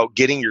more about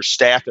getting your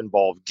staff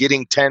involved,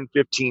 getting 10,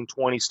 15,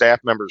 20 staff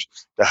members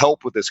to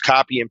help with this,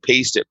 copy and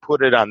paste it,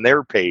 put it on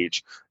their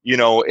page,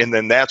 and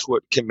then that's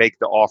what can make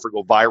the offer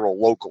go viral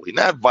locally,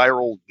 not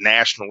viral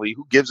nationally.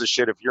 Who gives a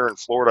shit if you're in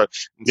Florida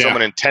and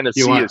someone in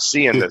Tennessee is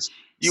seeing this?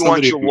 You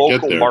want your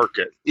local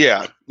market.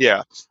 Yeah.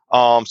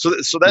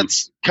 So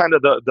that's kind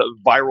of the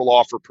viral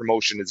offer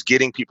promotion, is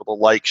getting people to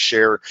like,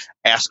 share,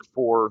 ask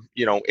for,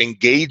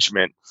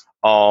 engagement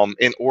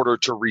in order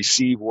to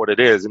receive what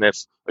it is. And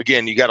if,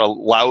 again, you got a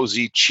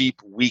lousy,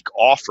 cheap, weak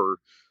offer,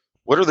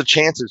 what are the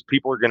chances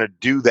people are going to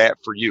do that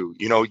for you?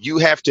 You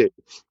have to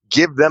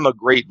give them a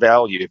great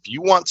value. If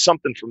you want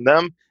something from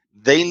them,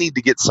 they need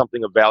to get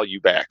something of value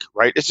back,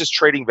 right? It's just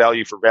trading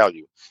value for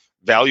value.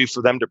 Value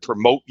for them to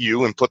promote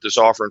you and put this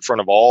offer in front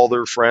of all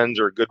their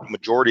friends, or a good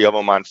majority of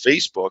them, on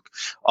Facebook.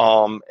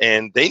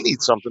 And they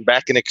need something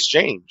back in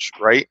exchange,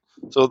 right?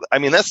 So, I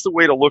mean, that's the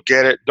way to look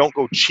at it. Don't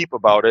go cheap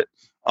about it,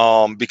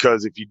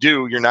 because if you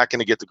do, you're not going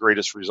to get the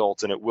greatest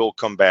results, and it will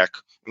come back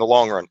in the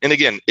long run. And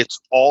again,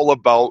 it's all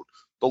about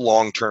the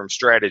long-term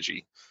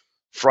strategy.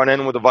 Front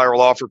end with a viral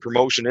offer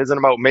promotion isn't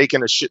about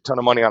making a shit ton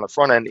of money on the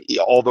front end,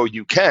 although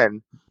you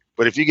can.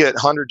 But if you get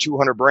 100,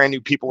 200 brand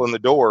new people in the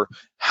door,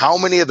 how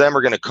many of them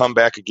are going to come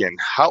back again?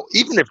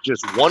 Even if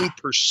just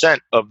 1%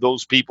 of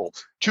those people,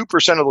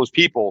 2% of those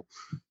people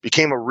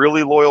became a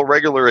really loyal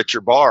regular at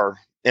your bar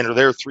and are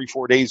there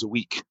 3-4 days a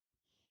week,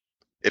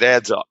 it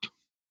adds up.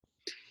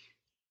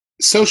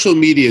 Social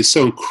media is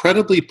so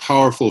incredibly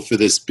powerful for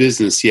this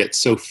business, yet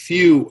so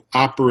few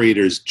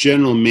operators,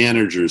 general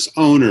managers,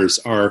 owners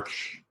are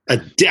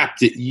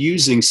adept at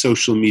using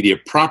social media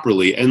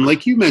properly. And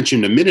like you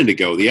mentioned a minute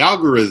ago, the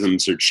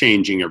algorithms are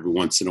changing every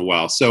once in a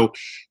while. So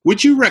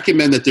would you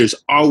recommend that there's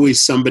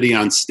always somebody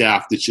on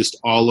staff that's just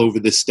all over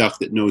this stuff,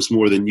 that knows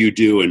more than you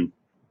do? And,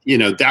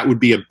 that would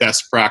be a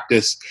best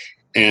practice.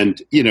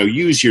 And,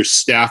 use your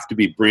staff to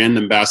be brand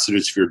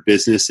ambassadors for your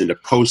business and to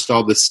post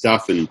all this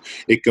stuff and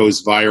it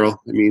goes viral.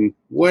 I mean,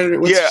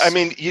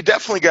 you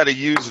definitely got to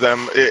use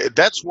them.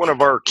 That's one of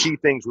our key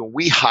things when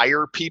we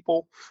hire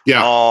people.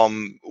 Yeah.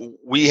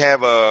 We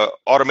have a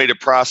automated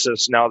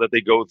process now that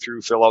they go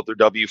through, fill out their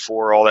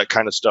W-4, all that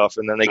kind of stuff.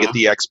 And then they get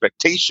the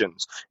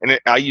expectations. And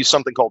I use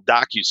something called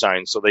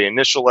DocuSign. So they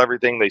initial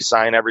everything, they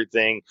sign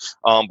everything.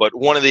 But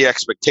one of the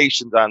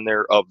expectations on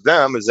there of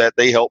them is that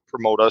they help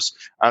promote us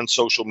on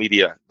social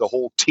media. The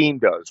whole team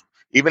does.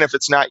 Even if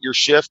it's not your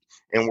shift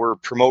and we're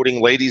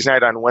promoting ladies'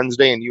 night on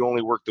Wednesday and you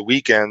only work the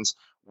weekends,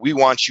 we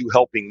want you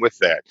helping with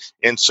that.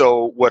 And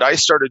so what I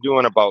started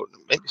doing about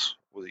maybe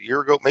a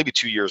year ago, maybe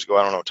 2 years ago,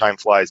 I don't know, time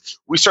flies.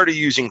 We started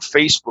using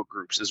Facebook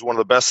groups is one of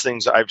the best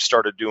things I've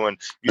started doing,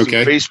 using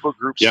Facebook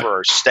groups for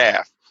our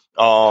staff.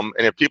 And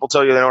if people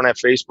tell you they don't have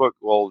Facebook,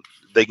 well,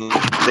 they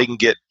can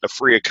get a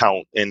free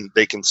account and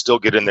they can still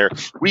get in there.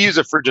 We use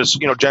it for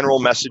just, general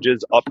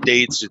messages,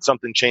 updates. Did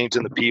something change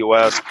in the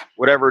POS,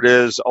 whatever it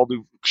is. I'll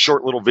do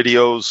short little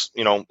videos,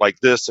 like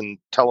this, and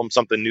tell them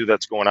something new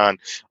that's going on.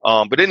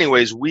 But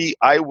anyways,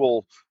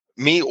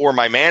 me or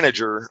my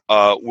manager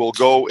will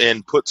go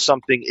and put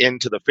something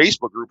into the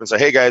Facebook group and say,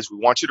 hey guys, we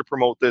want you to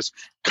promote this,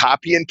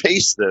 copy and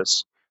paste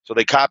this. So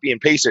they copy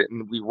and paste it,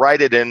 and we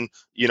write it in,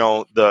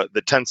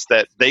 the tense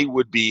that they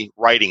would be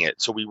writing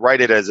it. So we write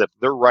it as if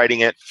they're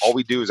writing it. All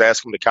we do is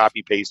ask them to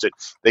copy paste it.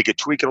 They could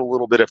tweak it a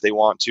little bit if they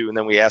want to, and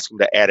then we ask them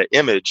to add an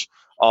image.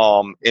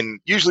 And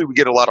usually we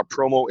get a lot of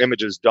promo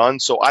images done.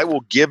 So I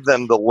will give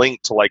them the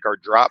link to like our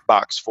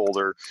Dropbox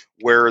folder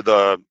where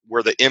the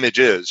image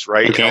is,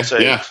 right? Okay, and I'll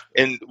say,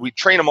 and we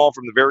train them all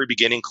from the very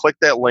beginning. Click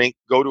that link,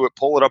 go to it,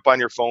 pull it up on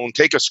your phone,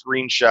 take a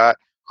screenshot,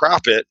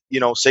 crop it,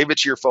 save it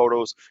to your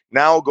photos.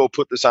 Now go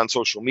put this on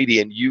social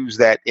media and use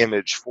that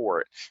image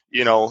for it.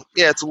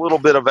 It's a little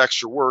bit of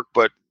extra work,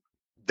 but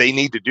they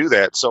need to do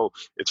that. So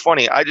it's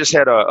funny. I just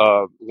had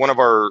one of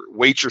our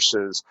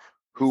waitresses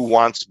who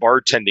wants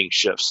bartending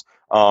shifts.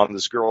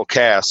 This girl,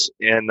 Cass,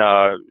 and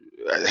I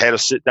had to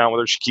sit down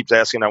with her. She keeps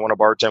asking, I want to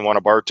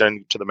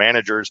bartend to the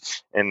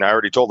managers. And I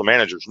already told the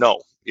managers,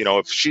 no.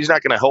 If she's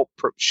not going to help,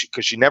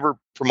 because she never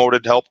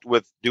helped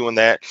with doing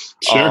that.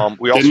 Sure.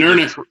 We also didn't earn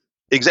it.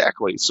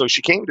 Exactly. So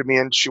she came to me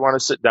and she wanted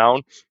to sit down.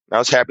 And I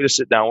was happy to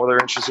sit down with her.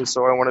 And she said,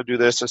 so I want to do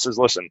this. I says,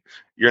 listen,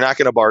 you're not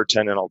going to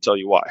bartend, and I'll tell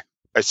you why.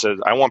 I said,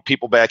 I want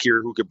people back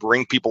here who could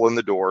bring people in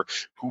the door,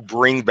 who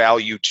bring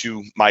value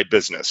to my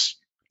business.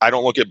 I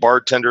don't look at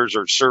bartenders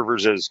or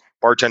servers as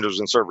bartenders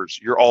and servers.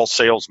 You're all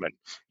salesmen.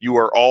 You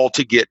are all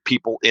to get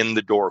people in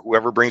the door.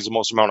 Whoever brings the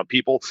most amount of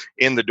people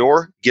in the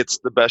door gets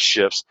the best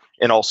shifts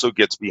and also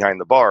gets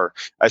behind the bar.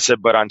 I said,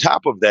 but on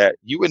top of that,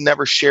 you would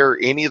never share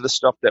any of the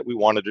stuff that we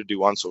wanted to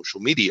do on social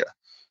media.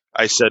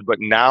 I said, but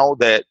now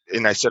that,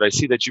 and I said, I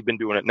see that you've been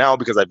doing it now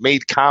because I've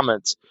made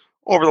comments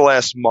over the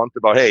last month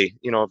about, hey,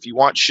 if you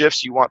want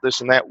shifts, you want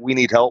this and that, we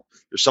need help.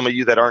 There's some of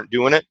you that aren't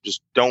doing it.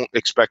 Just don't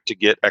expect to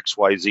get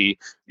XYZ,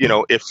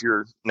 if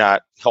you're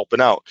not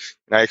helping out.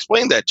 And I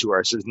explained that to her.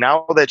 I said,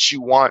 now that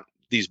you want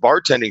these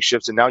bartending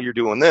shifts and now you're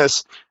doing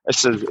this, I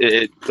said,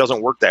 it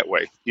doesn't work that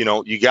way.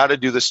 You got to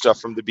do this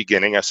stuff from the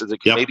beginning. I said,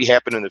 it can maybe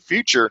happen in the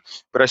future,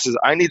 but I said,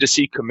 I need to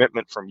see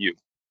commitment from you,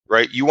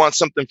 right? You want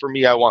something from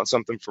me, I want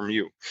something from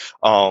you.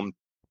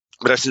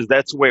 But I says,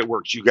 that's the way it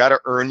works. You got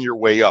to earn your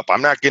way up.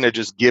 I'm not going to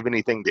just give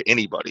anything to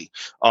anybody.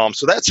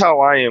 So that's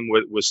how I am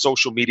with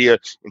social media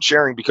and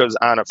sharing, because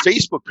on a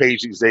Facebook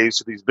page these days,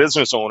 to these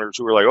business owners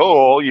who are like, oh,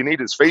 all you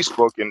need is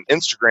Facebook and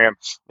Instagram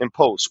and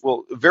posts.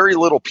 Well, very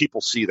little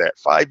people see that.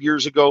 5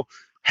 years ago,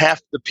 half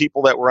the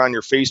people that were on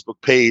your Facebook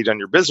page, on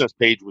your business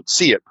page, would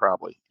see it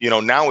probably.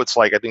 Now it's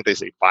like, I think they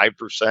say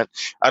 5%.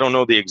 I don't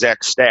know the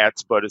exact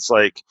stats, but it's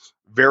like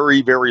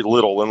very, very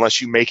little,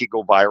 unless you make it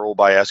go viral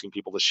by asking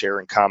people to share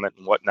and comment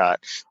and whatnot.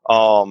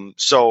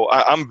 So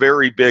I'm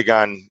very big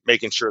on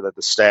making sure that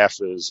the staff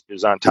is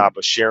on top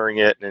of sharing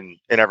it and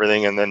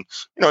everything. And then,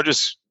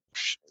 just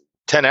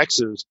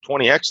 10X's,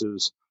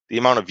 20X's, the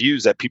amount of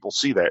views that people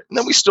see that. And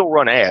then we still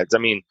run ads. I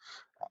mean,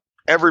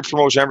 every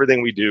promotion,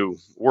 everything we do,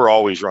 we're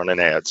always running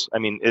ads. I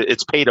mean,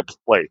 it's pay to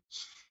play,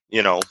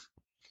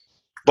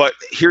 But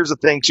here's the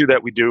thing, too,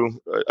 that we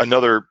do.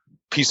 Another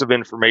piece of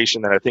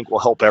information that I think will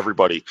help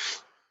everybody.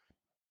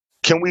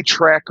 Can we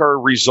track our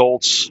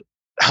results?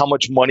 How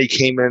much money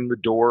came in the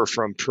door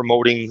from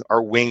promoting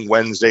our Wing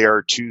Wednesday,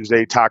 our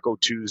Tuesday, Taco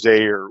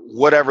Tuesday, or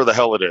whatever the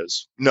hell it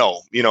is?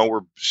 No,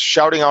 we're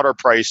shouting out our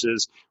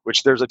prices,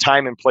 which there's a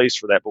time and place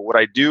for that. But what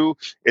I do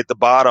at the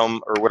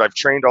bottom, or what I've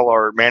trained all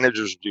our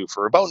managers to do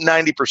for about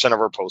 90% of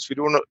our posts, we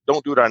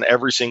don't do it on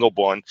every single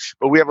one,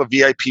 but we have a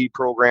VIP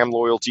program,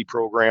 loyalty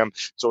program.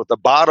 So at the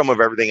bottom of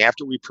everything,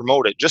 after we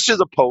promote it, just as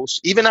a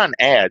post, even on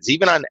ads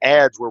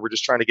where we're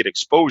just trying to get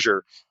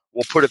exposure,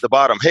 we'll put at the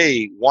bottom,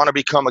 hey, want to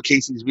become a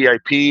Casey's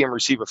VIP and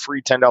receive a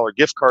free $10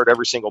 gift card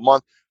every single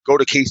month? Go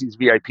to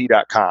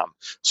caseysvip.com.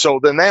 So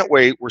then that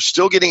way, we're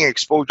still getting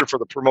exposure for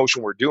the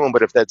promotion we're doing.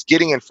 But if that's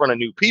getting in front of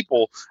new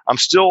people, I'm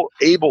still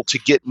able to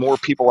get more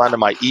people onto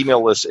my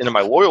email list, into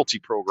my loyalty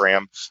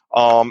program,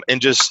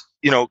 and just,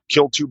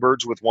 kill two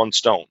birds with one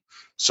stone.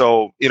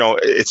 So,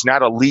 it's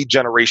not a lead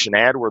generation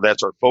ad where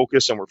that's our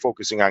focus and we're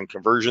focusing on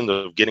conversion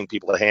of getting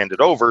people to hand it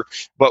over,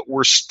 but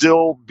we're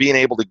still being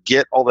able to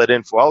get all that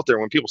info out there.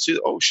 When people see,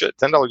 oh shit,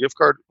 $10 gift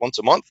card once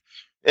a month.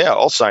 Yeah,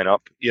 I'll sign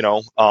up,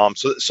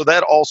 so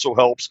that also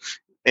helps.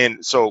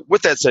 And so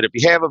with that said, if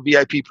you have a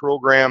VIP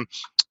program,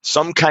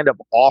 some kind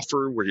of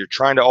offer where you're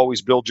trying to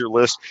always build your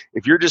list,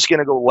 if you're just going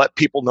to go let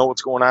people know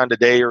what's going on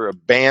today or a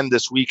band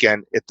this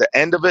weekend, at the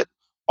end of it,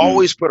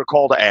 always put a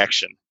call to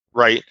action,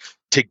 right?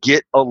 To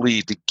get a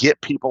lead, to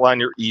get people on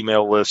your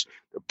email list,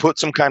 to put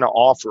some kind of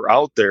offer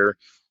out there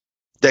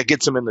that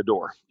gets them in the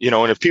door.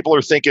 And if people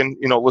are thinking,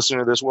 listening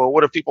to this, well,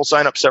 what if people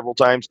sign up several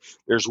times?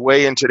 There's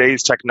way in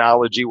today's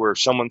technology where if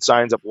someone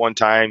signs up one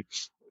time,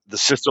 the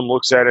system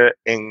looks at it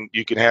and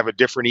you can have a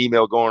different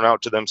email going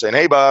out to them saying,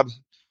 hey, Bob,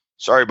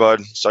 sorry,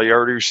 bud, saw you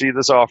already received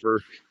this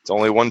offer. It's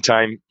only one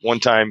time,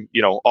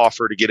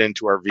 offer to get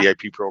into our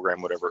VIP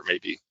program, whatever it may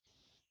be.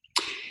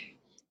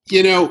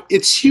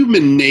 It's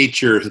human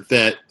nature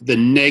that the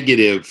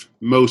negative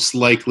most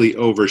likely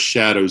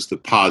overshadows the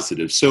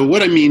positive. So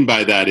what I mean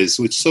by that is,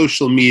 with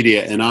social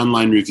media and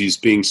online reviews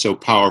being so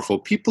powerful,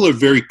 people are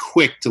very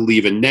quick to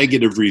leave a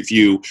negative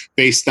review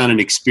based on an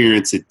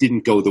experience that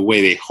didn't go the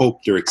way they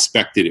hoped or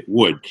expected it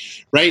would,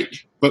 right?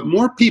 But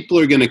more people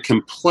are going to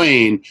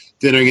complain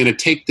than are going to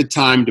take the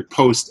time to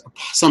post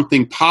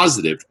something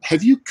positive.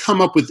 Have you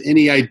come up with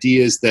any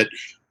ideas that,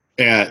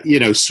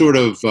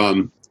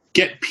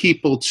 get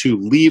people to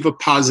leave a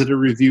positive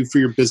review for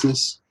your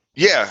business?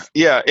 Yeah.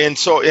 And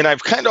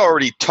I've kind of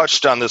already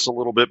touched on this a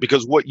little bit,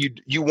 because what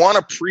you want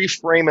to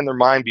pre-frame in their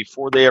mind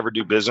before they ever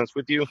do business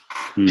with you.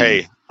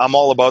 Hey, I'm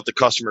all about the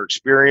customer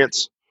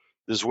experience.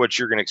 This is what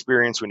you're going to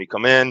experience when you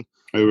come in.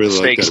 I really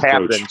mistakes like that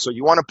approach. happen. So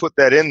you want to put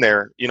that in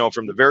there,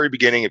 from the very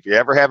beginning. If you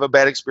ever have a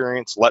bad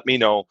experience, let me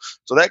know.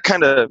 So that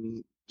kind of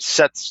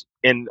sets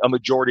in a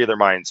majority of their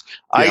minds.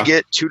 Yeah. I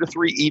get 2 to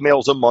 3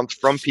 emails a month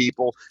from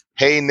people.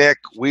 Hey, Nick,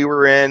 we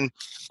were in.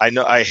 I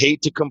know I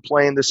hate to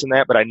complain this and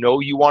that, but I know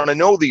you want to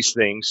know these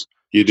things.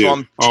 You do. So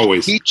I'm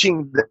always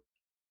teaching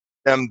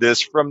them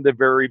this from the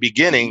very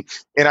beginning,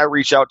 and I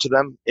reach out to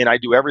them and I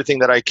do everything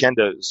that I can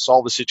to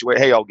solve the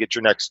situation. Hey, I'll get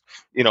your next,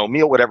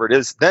 meal, whatever it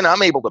is. Then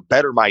I'm able to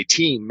better my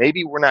team.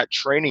 Maybe we're not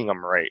training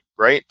them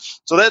right?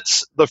 So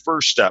that's the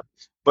first step.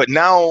 But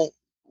now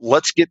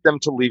let's get them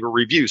to leave a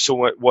review. So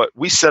what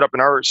we set up in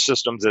our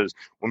systems is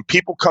when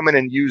people come in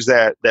and use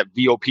that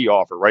VOP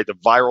offer, right? The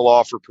viral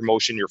offer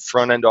promotion, your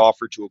front end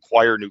offer to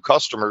acquire new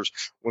customers.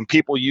 When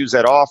people use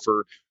that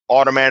offer,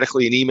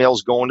 automatically an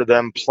email's going to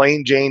them,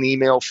 plain Jane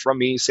email from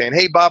me saying,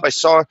 hey, Bob, I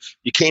saw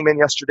you came in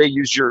yesterday,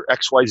 used your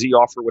XYZ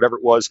offer, whatever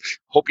it was.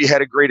 Hope you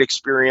had a great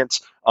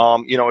experience.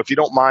 If you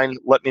don't mind,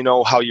 let me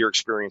know how your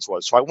experience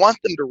was. So I want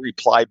them to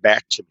reply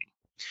back to me.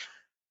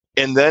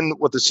 And then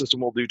what the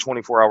system will do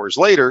 24 hours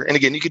later, and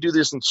again, you could do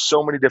this in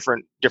so many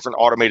different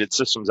automated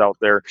systems out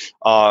there.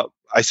 I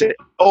say,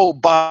 oh,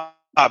 Bob,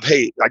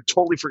 hey, I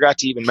totally forgot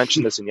to even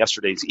mention this in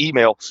yesterday's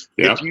email.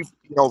 Yeah. If you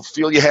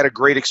feel you had a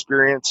great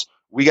experience,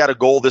 we got a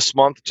goal this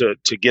month to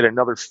get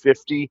another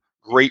 50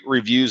 great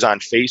reviews on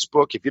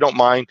Facebook. If you don't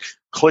mind,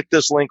 click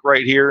this link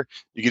right here.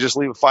 You can just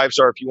leave a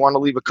 5-star. If you want to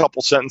leave a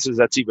couple sentences,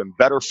 that's even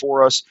better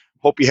for us.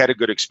 Hope you had a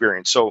good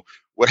experience. So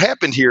what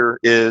happened here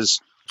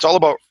is it's all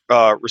about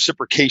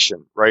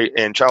reciprocation, right?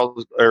 And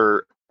who's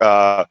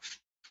the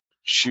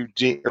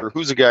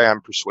guy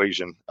on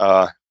Persuasion?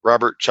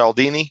 Robert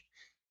Cialdini,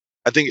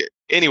 I think.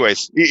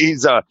 Anyways,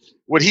 he's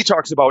what he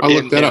talks about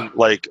in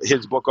like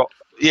his book.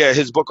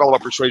 His book all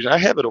about persuasion. I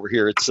have it over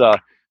here. It's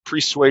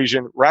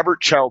Persuasion.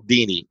 Robert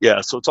Cialdini.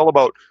 Yeah, so it's all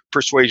about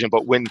persuasion,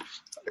 but when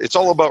it's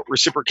all about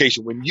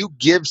reciprocation. When you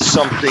give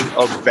something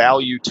of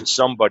value to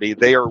somebody,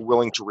 they are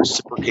willing to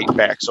reciprocate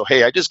back. So,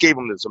 hey, I just gave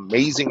them this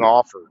amazing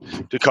offer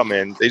to come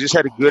in. They just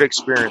had a good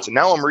experience. And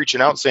now I'm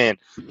reaching out saying,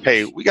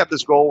 hey, we got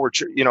this goal.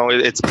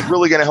 It's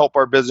really going to help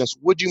our business.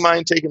 Would you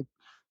mind taking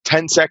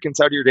 10 seconds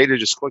out of your day to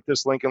just click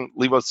this link and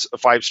leave us a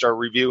 5-star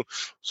review?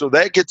 So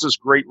that gets us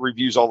great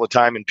reviews all the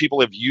time. And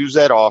people have used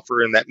that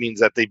offer, and that means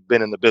that they've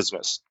been in the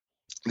business.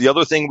 The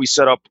other thing we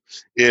set up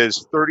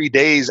is 30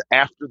 days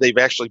after they've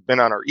actually been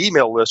on our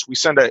email list, we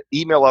send an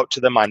email out to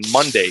them on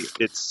Monday.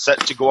 It's set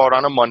to go out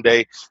on a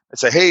Monday. I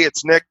say, hey,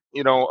 it's Nick.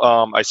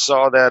 I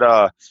saw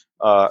that,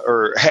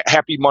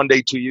 happy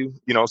Monday to you.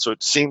 So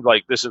it seemed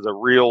like this is a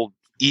real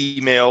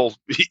email,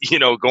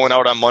 going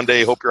out on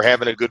Monday. Hope you're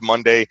having a good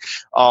Monday.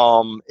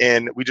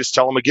 And we just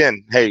tell them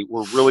again, hey,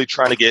 we're really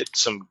trying to get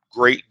some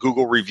great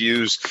Google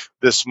reviews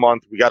this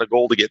month. We got a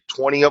goal to get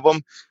 20 of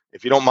them.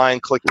 If you don't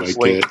mind, click this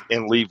link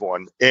and leave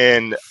one.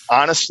 And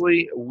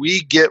honestly, we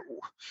get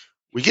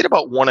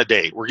about one a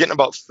day. We're getting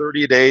about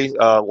 30 a day.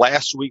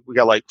 Last week, we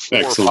got like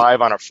 4 or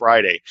 5 on a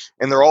Friday.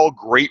 And they're all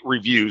great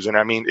reviews. And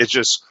I mean,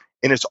 that's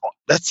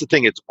the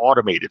thing, it's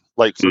automated.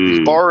 Like for these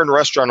bar and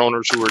restaurant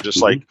owners who are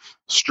just like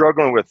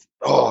struggling with,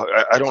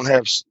 I don't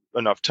have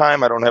enough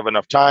time. I don't have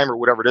enough time or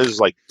whatever it is.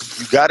 Like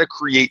you got to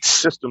create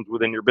systems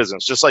within your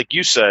business. Just like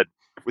you said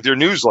with your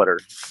newsletter,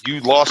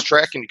 you lost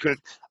track and you couldn't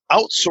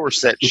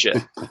outsource that shit,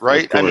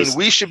 right? I mean,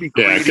 we should be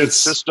creating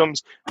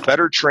systems,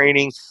 better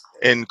training,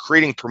 and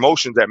creating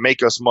promotions that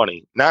make us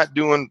money, not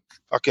doing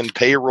fucking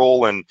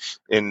payroll and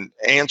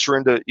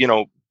answering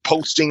to,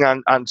 posting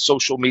on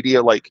social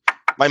media. Like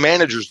my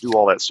managers do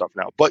all that stuff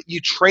now, but you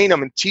train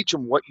them and teach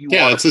them what you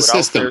want to put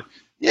out there.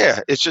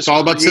 Yeah, it's just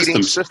all about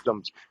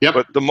systems. Yep.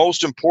 But the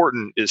most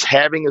important is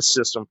having a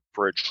system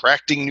for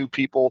attracting new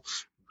people,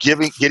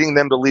 getting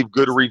them to leave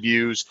good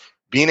reviews,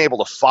 being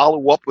able to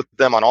follow up with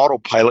them on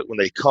autopilot when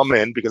they come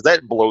in, because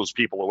that blows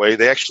people away.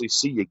 They actually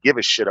see you give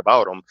a shit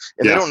about them,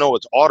 and they don't know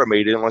it's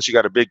automated unless you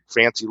got a big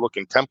fancy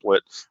looking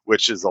template,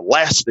 which is the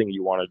last thing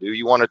you want to do.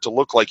 You want it to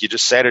look like you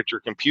just sat at your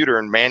computer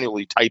and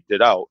manually typed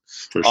it out.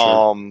 For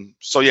sure.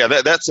 So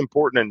yeah, that's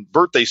important. And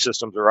birthday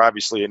systems are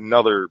obviously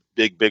another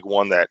big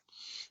one that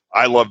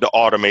I love to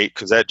automate,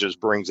 because that just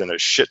brings in a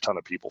shit ton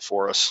of people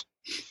for us.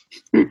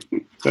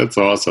 That's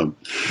awesome.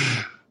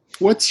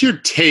 What's your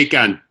take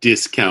on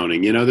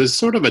discounting? There's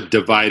sort of a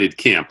divided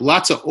camp.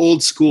 Lots of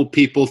old school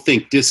people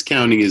think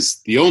discounting is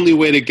the only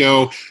way to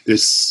go.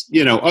 There's,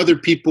 other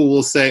people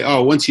will say,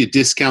 oh, once you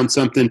discount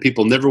something,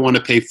 people never want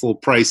to pay full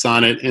price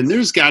on it. And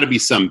there's got to be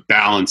some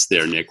balance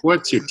there, Nick.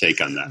 What's your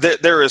take on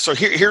that? There is. So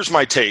here's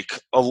my take.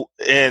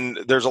 And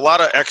there's a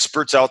lot of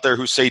experts out there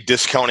who say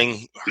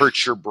discounting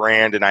hurts your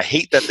brand. And I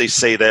hate that they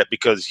say that,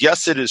 because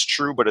yes, it is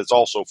true, but it's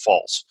also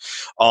false.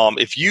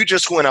 If you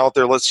just went out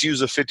there, let's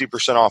use a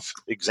 50% off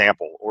example,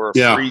 or a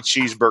free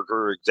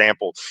cheeseburger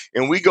example,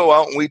 and we go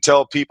out and we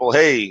tell people,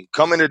 hey,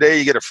 come in today,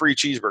 you get a free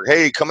cheeseburger.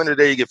 Hey, come in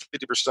today, you get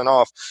 50%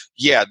 off.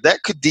 Yeah,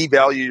 that could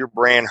devalue your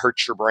brand,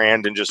 hurt your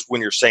brand, and just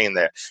when you're saying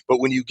that. But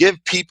when you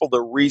give people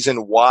the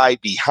reason why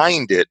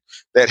behind it,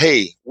 that,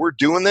 hey, we're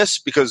doing this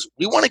because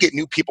we want to get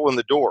new people in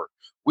the door.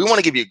 We want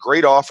to give you a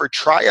great offer.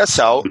 Try us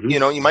out. Mm-hmm. You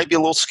know, you might be a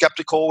little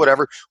skeptical,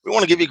 whatever. We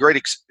want to give you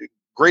a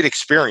great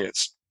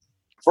experience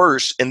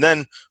first, and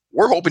then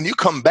we're hoping you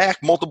come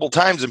back multiple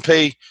times and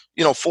pay,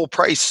 you know, full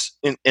price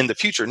in the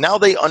future. Now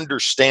they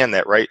understand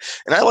that, right?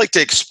 And I like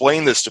to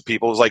explain this to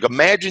people. It's like,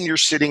 imagine you're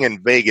sitting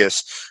in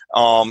Vegas,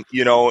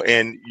 you know,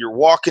 and you're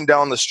walking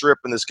down the strip,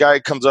 and this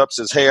guy comes up,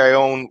 says, hey, I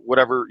own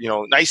whatever, you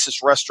know,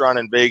 nicest restaurant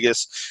in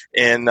Vegas,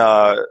 and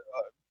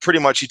pretty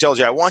much he tells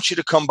you, I want you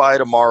to come by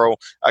tomorrow.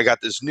 I got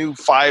this new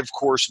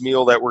 5-course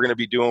meal that we're going to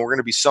be doing. We're going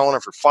to be selling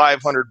it for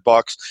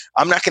 $500.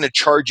 I'm not going to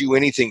charge you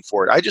anything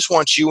for it. I just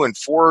want you and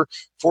four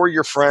of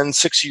your friends,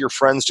 6 of your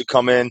friends to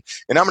come in,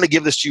 and I'm going to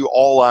give this to you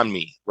all on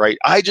me, right?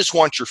 I just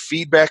want your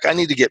feedback. I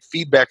need to get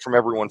feedback from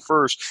everyone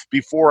first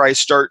before I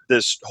start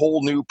this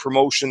whole new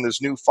promotion,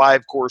 this new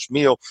 5-course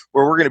meal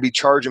where we're going to be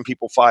charging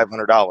people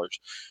 $500.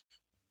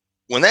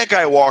 When that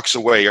guy walks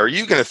away, are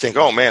you going to think,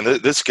 oh man,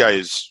 this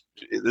guy's,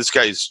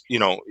 you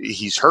know,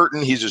 he's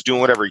hurting. He's just doing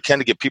whatever he can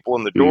to get people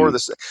in the door.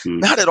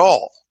 Not at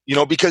all, you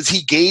know, because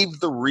he gave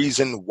the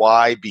reason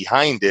why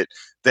behind it,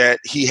 that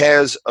he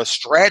has a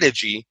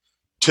strategy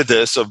to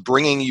this of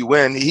bringing you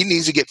in. He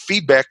needs to get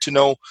feedback to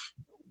know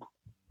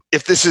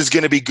if this is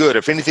going to be good,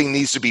 if anything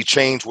needs to be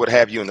changed, what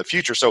have you in the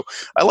future. So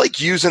I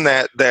like using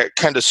that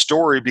kind of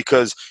story,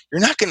 because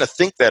you're not going to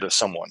think that of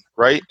someone,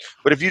 right?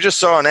 But if you just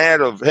saw an ad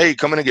of, hey,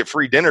 come in and get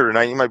free dinner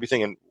tonight, you might be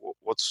thinking,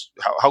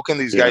 how can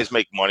these guys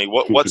make money?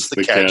 What's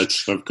the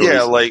catch? Of course.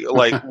 Yeah,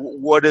 like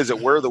what is it?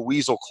 Where are the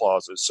weasel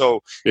clauses?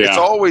 So it's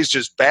always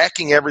just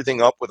backing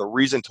everything up with a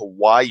reason to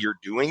why you're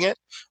doing it.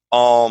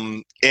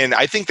 And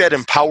I think that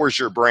empowers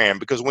your brand,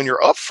 because when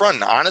you're upfront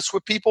and honest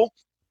with people,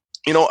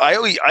 you know,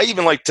 I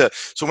even like to,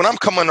 so when I'm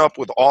coming up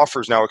with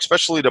offers now,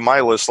 especially to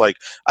my list, like,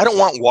 I don't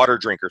want water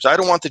drinkers. I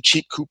don't want the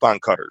cheap coupon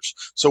cutters.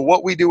 So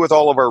what we do with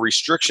all of our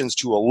restrictions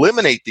to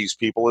eliminate these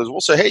people is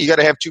we'll say, hey, you got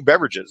to have 2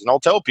 beverages. And I'll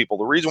tell people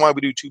the reason why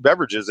we do 2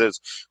 beverages is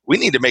we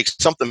need to make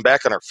something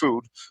back on our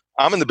food.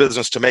 I'm in the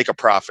business to make a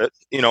profit.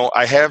 You know,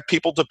 I have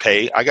people to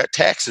pay. I got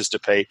taxes to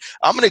pay.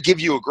 I'm going to give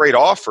you a great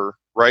offer,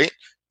 right?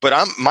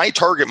 But my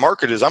target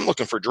market is I'm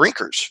looking for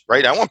drinkers,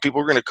 right? I want people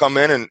who are going to come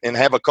in and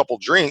have a couple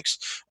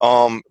drinks.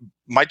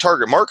 My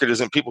target market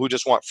isn't people who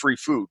just want free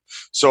food.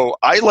 So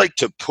I like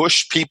to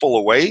push people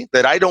away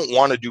that I don't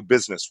want to do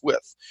business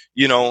with,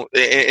 you know,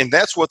 and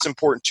that's what's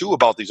important too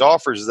about these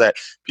offers, is that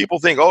people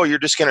think, oh, you're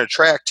just going to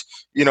attract,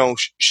 you know,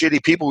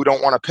 shitty people who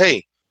don't want to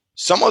pay.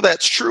 Some of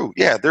that's true.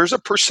 Yeah, there's a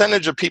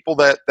percentage of people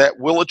that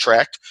will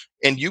attract,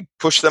 and you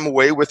push them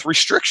away with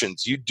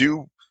restrictions. You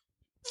do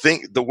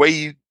think the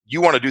way you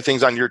want to do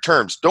things on your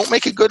terms. Don't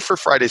make it good for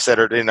Friday,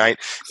 Saturday night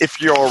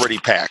if you're already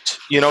packed.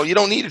 You know, you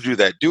don't need to do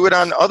that. Do it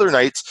on other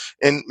nights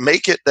and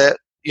make it that,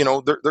 you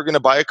know, they're going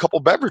to buy a couple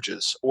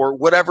beverages or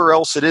whatever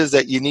else it is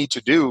that you need to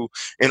do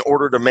in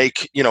order to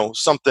make, you know,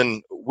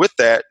 something with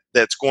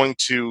that's going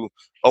to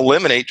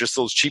eliminate just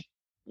those cheap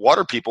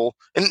water people.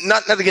 And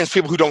not against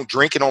people who don't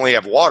drink and only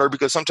have water,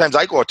 because sometimes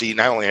I go out to eat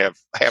and I only have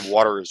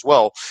water as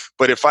well.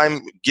 But if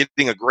I'm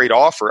getting a great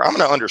offer, I'm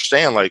going to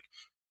understand, like,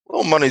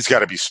 well, money's got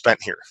to be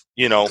spent here,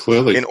 you know,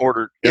 clearly, in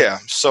order. Yep. Yeah.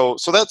 So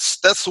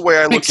that's the way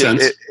I look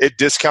at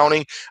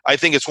discounting. I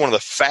think it's one of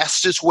the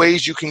fastest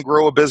ways you can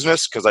grow a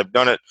business, because I've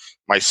done it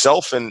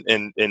myself in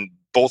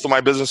both of my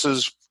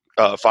businesses,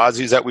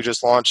 Fozzie's that we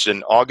just launched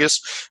in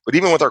August. But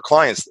even with our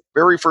clients, the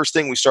very first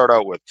thing we start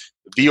out with,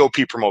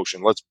 VOP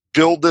promotion. Let's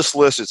build this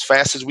list as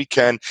fast as we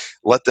can.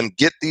 Let them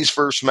get these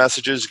first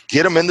messages,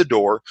 get them in the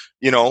door,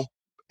 you know,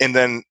 and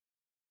then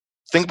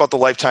think about the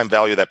lifetime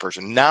value of that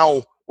person.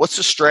 Now, what's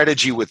the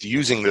strategy with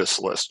using this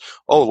list?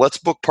 Oh, let's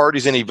book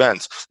parties and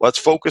events. Let's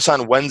focus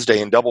on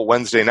Wednesday and double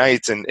Wednesday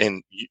nights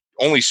and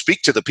only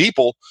speak to the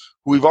people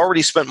who we've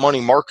already spent money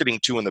marketing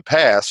to in the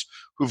past,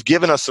 who've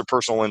given us their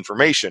personal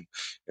information.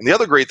 And the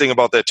other great thing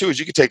about that too is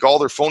you can take all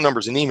their phone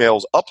numbers and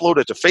emails, upload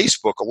it to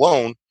Facebook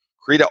alone,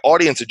 create an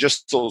audience of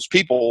just those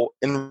people,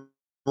 and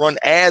run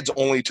ads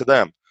only to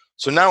them.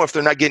 So now if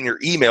they're not getting your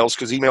emails,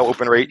 because email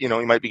open rate, you know,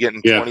 you might be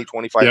getting 20,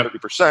 25,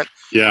 30%.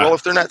 Yeah. Well,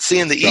 if they're not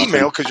seeing the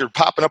email because you're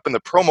popping up in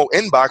the promo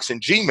inbox in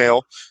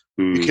Gmail,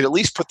 you could at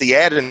least put the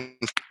ad in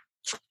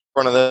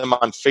front of them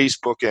on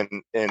Facebook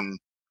and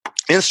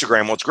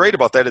Instagram. What's great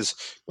about that is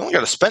you only got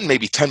to spend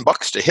maybe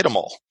 $10 to hit them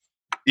all.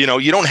 You know,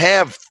 you don't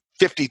have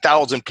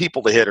 50,000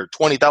 people to hit or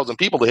 20,000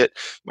 people to hit.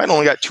 You might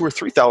only got 2,000 or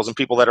 3,000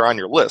 people that are on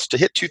your list. To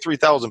hit 2,000,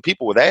 3,000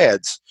 people with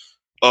ads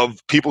of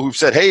people who've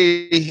said,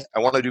 hey, I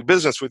want to do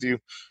business with you,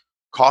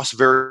 costs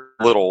very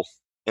little,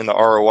 and the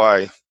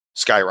ROI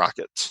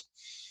skyrockets.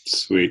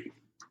 Sweet.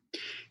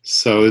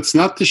 So it's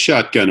not the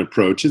shotgun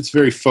approach. It's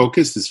very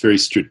focused. It's very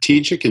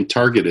strategic and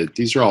targeted.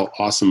 These are all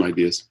awesome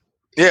ideas.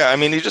 Yeah, I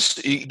mean,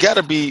 you got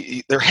to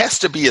be, there has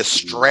to be a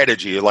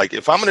strategy. Like,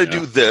 if I'm going to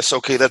do this,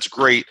 okay, that's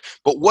great,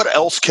 but what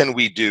else can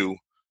we do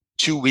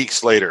 2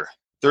 weeks later,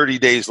 30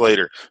 days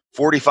later,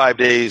 45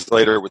 days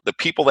later with the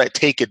people that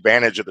take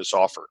advantage of this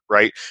offer,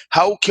 right?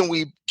 How can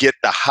we get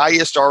the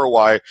highest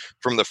ROI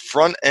from the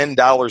front end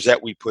dollars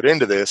that we put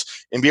into this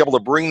and be able to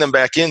bring them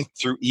back in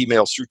through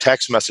emails, through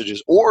text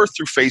messages, or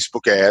through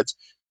Facebook ads,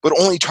 but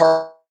only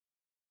target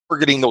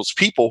targeting those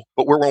people,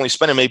 but we're only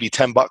spending maybe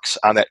 $10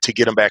 on that to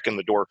get them back in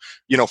the door,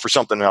 for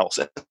something else.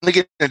 And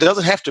again, it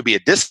doesn't have to be a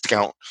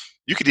discount.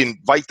 You could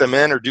invite them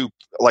in or do,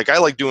 like I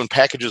like doing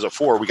packages of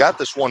 4. We got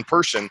this one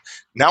person.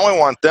 Now I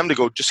want them to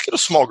go just get a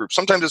small group.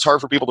 Sometimes it's hard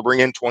for people to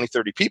bring in 20,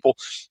 30 people.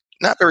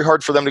 Not very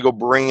hard for them to go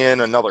bring in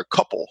another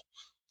couple.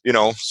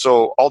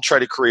 So I'll try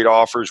to create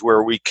offers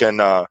where we can,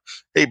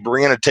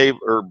 bring in a table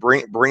or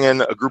bring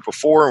in a group of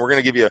 4, and we're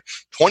going to give you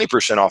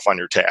 20% off on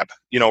your tab,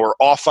 or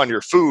off on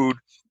your food,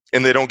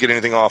 and they don't get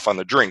anything off on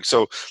the drink.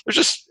 So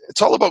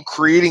it's all about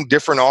creating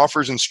different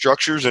offers and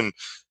structures and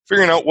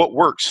figuring out what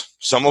works.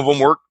 Some of them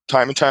work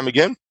time and time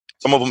again.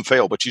 Some of them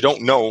fail, but you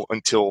don't know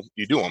until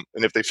you do them.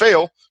 And if they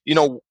fail, you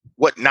know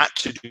what not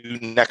to do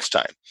next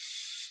time.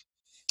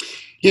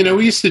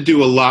 We used to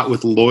do a lot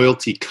with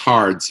loyalty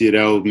cards,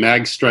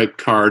 mag stripe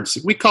cards.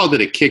 We called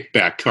it a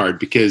kickback card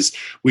because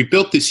we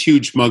built this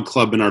huge mug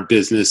club in our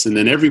business, and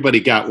then everybody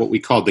got what we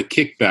called the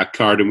kickback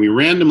card, and we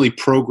randomly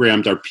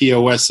programmed our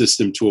POS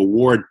system to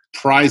award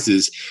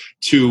prizes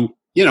to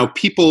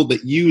people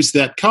that use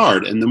that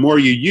card. And the more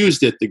you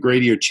used it, the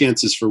greater your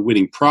chances for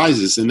winning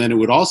prizes. And then it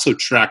would also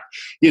track,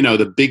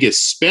 the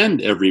biggest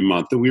spend every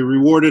month. And we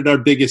rewarded our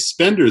biggest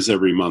spenders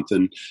every month.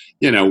 And,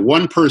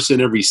 one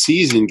person every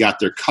season got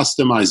their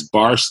customized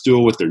bar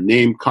stool with their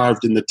name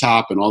carved in the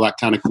top and all that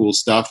kind of cool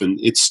stuff. And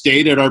it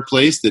stayed at our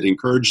place. That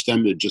encouraged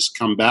them to just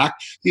come back.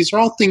 These are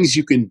all things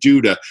you can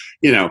do to,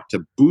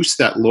 to boost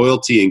that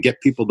loyalty and get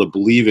people to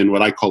believe in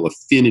what I call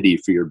affinity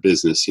for your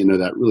business,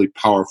 that really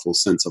powerful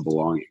sense of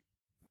belonging.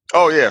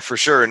 Oh, yeah, for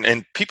sure.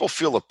 And people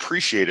feel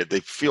appreciated.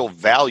 They feel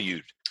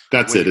valued.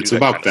 That's it. It's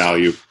about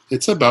value.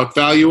 It's about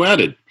value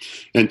added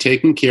and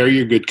taking care of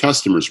your good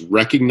customers,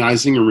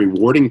 recognizing and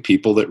rewarding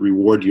people that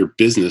reward your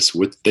business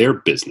with their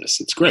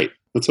business. It's great.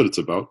 That's what it's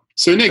about.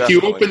 So, Nick,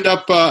 Definitely. You opened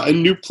up a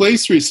new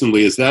place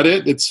recently. Is that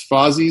it? It's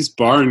Fozzie's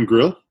Bar and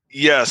Grill?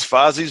 Yes,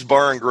 Fozzie's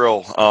Bar and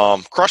Grill.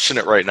 Crushing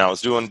it right now.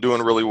 It's doing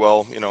really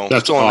well.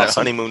 That's still in awesome. that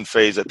honeymoon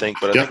phase, I think,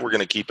 but I think we're going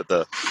to keep it.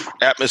 The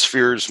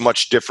atmosphere is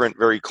much different,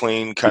 very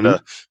clean, kind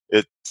of.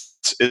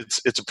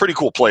 It's a pretty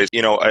cool place.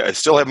 I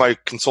still have my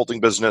consulting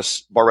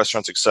business, Bar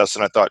Restaurant Success,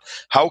 and I thought,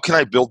 how can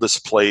I build this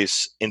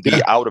place and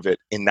be out of it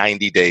in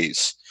 90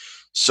 days?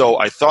 So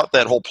I thought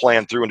that whole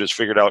plan through and just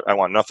figured out I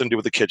want nothing to do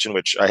with the kitchen,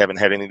 which I haven't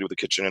had anything to do with the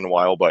kitchen in a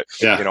while. But,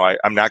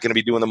 I'm not going to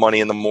be doing the money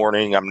in the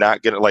morning. I'm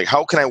not going to,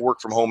 how can I work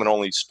from home and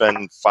only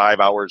spend 5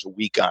 hours a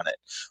week on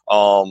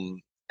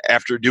it?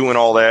 After doing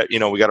all that,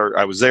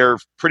 I was there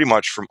pretty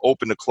much from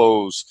open to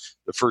close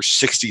the first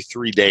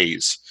 63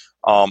 days.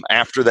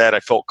 After that,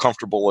 I felt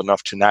comfortable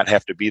enough to not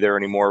have to be there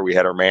anymore. We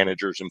had our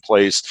managers in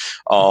place.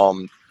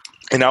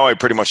 And now I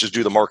pretty much just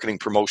do the marketing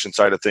promotion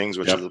side of things,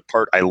 which is the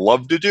part I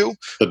love to do.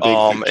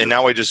 And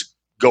now I just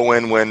go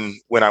in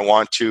when I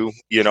want to,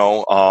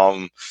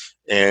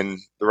 and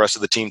the rest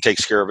of the team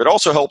takes care of it.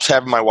 Also helps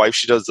having my wife.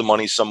 She does the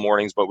money some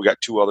mornings, but we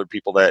got 2 other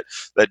people that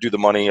do the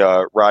money.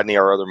 Rodney,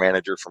 our other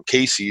manager from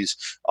Casey's.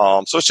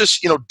 So it's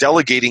just,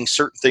 delegating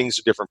certain things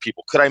to different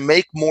people. Could I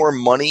make more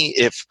money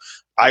if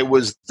I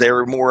was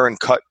there more and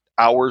cut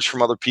hours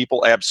from other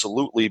people?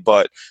 Absolutely.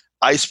 But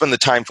I spend the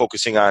time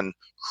focusing on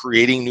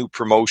creating new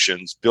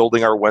promotions,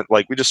 building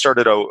we just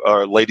started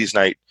a ladies'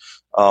 night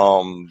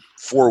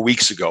 4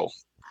 weeks ago.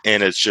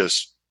 And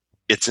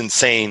it's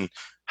insane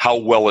how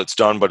well it's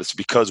done, but it's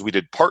because we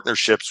did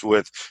partnerships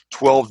with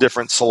 12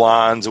 different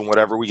salons and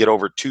whatever. We get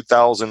over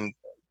 $2,000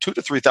 to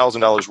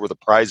 $3,000 worth of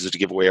prizes to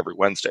give away every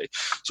Wednesday.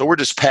 So we're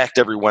just packed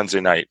every Wednesday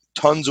night.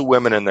 Tons of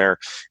women in there,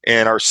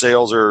 and our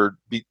sales are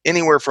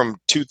anywhere from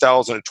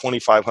 $2,000 to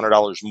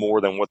 $2,500 more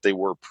than what they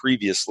were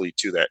previously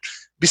to that.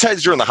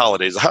 Besides during the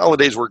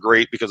holidays were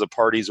great because of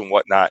parties and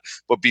whatnot.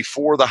 But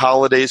before the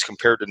holidays,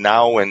 compared to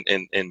now and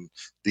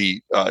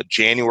the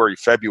January,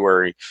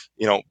 February,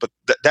 but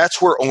that's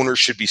where owners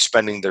should be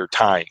spending their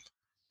time.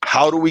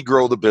 How do we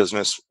grow the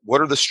business? What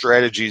are the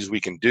strategies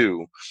we can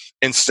do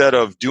instead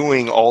of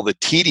doing all the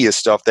tedious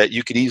stuff that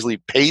you could easily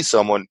pay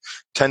someone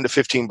 $10 to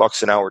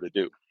 $15 an hour to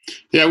do?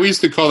 Yeah, we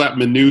used to call that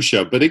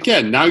minutia. But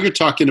again, now you're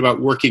talking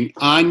about working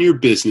on your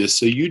business.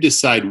 So you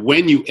decide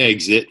when you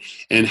exit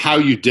and how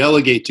you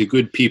delegate to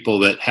good people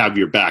that have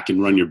your back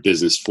and run your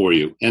business for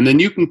you. And then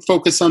you can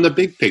focus on the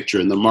big picture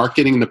and the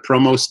marketing and the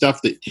promo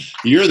stuff that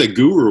you're the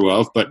guru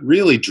of, but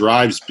really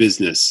drives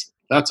business.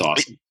 That's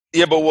awesome.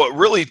 Yeah, but what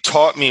really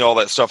taught me all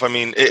that stuff, I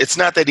mean, it's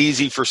not that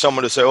easy for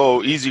someone to say,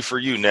 oh, easy for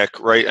you, Nick,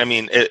 right? I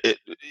mean, it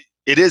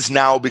is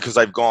now because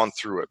I've gone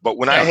through it. But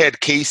when I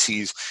had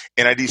Casey's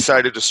and I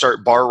decided to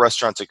start Bar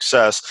Restaurant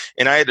Success,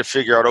 and I had to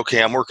figure out,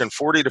 okay, I'm working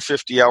 40 to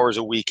 50 hours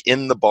a week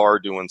in the bar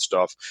doing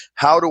stuff.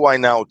 How do I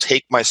now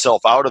take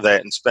myself out of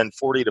that and spend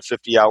 40 to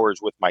 50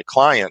 hours with my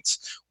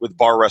clients with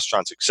Bar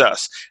Restaurant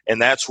Success?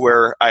 And that's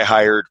where I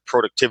hired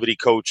productivity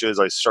coaches.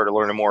 I started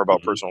learning more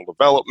about personal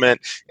development,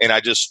 and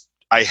I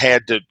I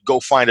had to go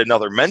find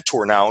another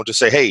mentor now to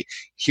say, hey,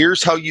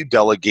 here's how you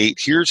delegate.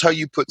 Here's how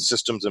you put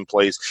systems in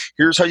place.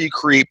 Here's how you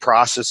create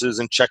processes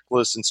and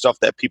checklists and stuff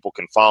that people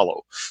can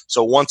follow.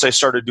 So once I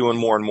started doing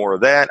more and more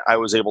of that, I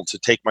was able to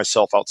take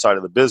myself outside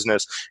of the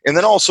business and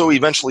then also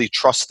eventually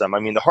trust them. I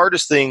mean, the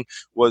hardest thing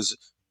was,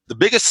 the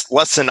biggest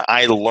lesson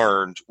I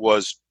learned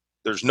was,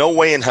 there's no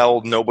way in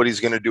hell nobody's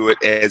going to do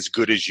it as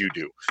good as you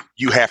do.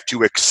 You have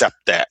to accept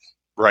that,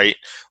 right?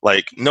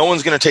 Like, no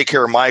one's going to take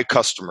care of my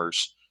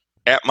customers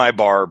at my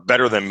bar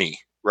better than me,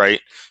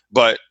 right?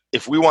 But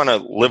if we want to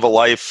live a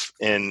life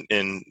and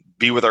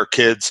be with our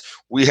kids,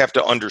 we have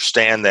to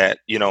understand that,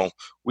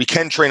 we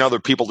can train other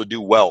people to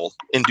do well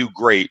and do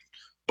great,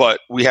 but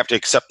we have to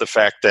accept the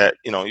fact that,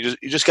 you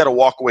just got to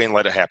walk away and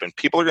let it happen.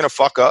 People are going to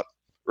fuck up,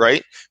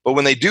 right? But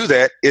when they do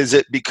that, is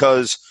it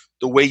because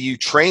the way you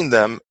train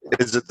them,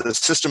 is it the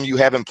system you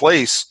have in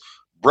place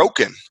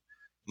broken?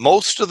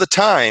 Most of the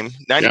time,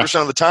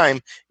 90% of the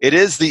time, it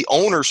is the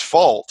owner's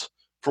fault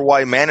for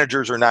why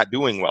managers are not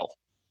doing well.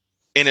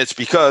 And it's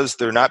because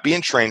they're not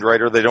being trained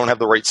right, or they don't have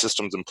the right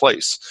systems in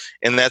place.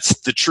 And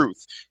that's the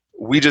truth.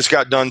 We just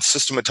got done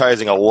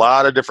systematizing a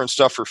lot of different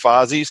stuff for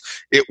Fozzie's.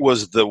 It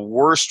was the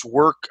worst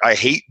work. I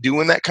hate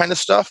doing that kind of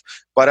stuff,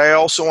 but I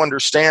also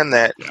understand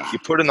that you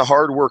put in the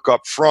hard work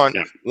up front.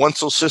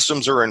 Once those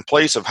systems are in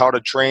place of how to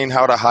train,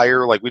 how to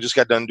hire, like we just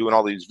got done doing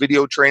all these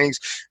video trainings.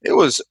 It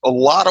was a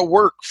lot of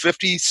work,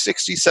 50,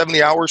 60,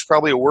 70 hours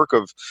probably a work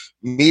of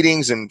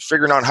meetings and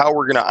figuring out how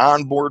we're going to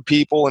onboard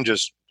people and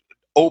just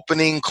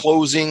opening,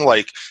 closing.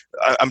 Like,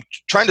 I'm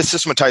trying to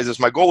systematize this.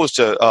 My goal is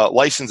to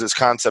license this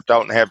concept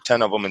out and have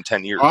 10 of them in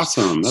 10 years.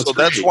 Awesome.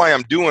 That's why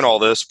I'm doing all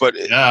this, but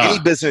any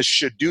business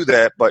should do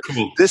that. But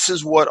this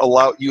is what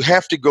you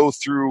have to go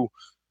through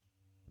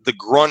the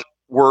grunt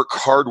work,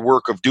 hard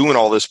work of doing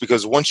all this,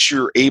 because once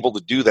you're able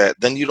to do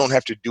that, then you don't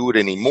have to do it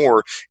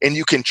anymore. And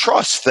you can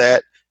trust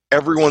that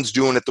everyone's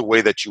doing it the way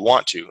that you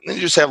want to. And then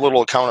you just have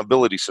little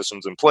accountability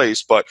systems in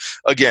place. But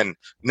again,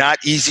 not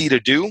easy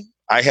to do.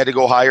 I had to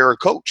go hire a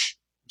coach.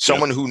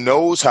 Someone who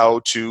knows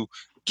how to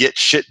get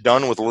shit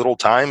done with little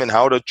time and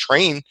how to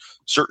train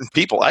certain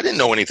people. I didn't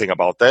know anything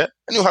about that.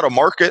 I knew how to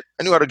market.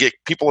 I knew how to get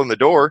people in the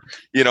door.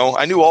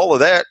 I knew all of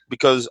that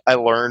because I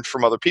learned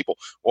from other people.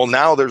 Well,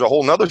 now there's a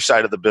whole nother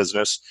side of the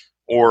business,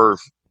 or,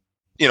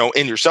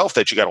 in yourself,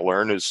 that you got to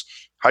learn is,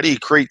 how do you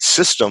create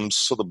systems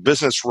so the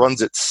business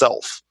runs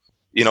itself?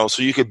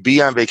 So you could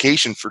be on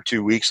vacation for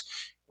 2 weeks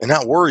and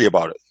not worry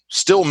about it.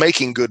 Still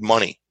making good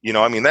money.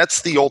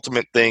 That's the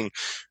ultimate thing.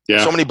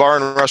 Yeah. So many bar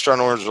and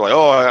restaurant owners are like,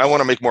 oh, I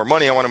want to make more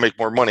money. I want to make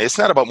more money. It's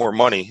not about more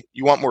money.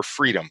 You want more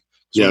freedom.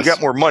 So when you got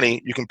more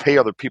money, you can pay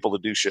other people to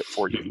do shit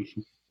for you.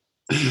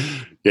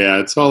 Yeah,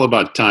 it's all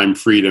about time,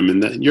 freedom.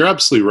 And you're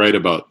absolutely right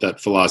about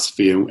that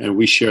philosophy. And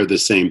we share the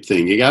same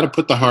thing. You got to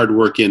put the hard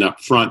work in up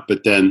front,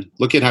 but then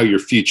look at how your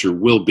future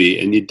will be.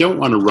 And you don't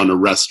want to run a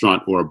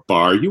restaurant or a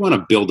bar. You want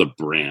to build a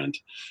brand,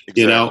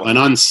 an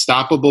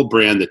unstoppable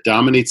brand that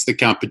dominates the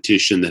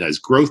competition, that has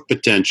growth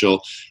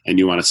potential. And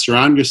you want to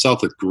surround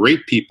yourself with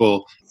great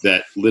people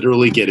that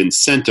literally get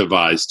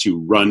incentivized to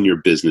run your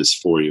business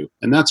for you.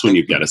 And that's when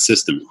you've got a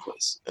system in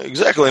place.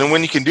 Exactly. And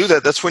when you can do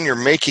that, that's when you're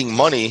making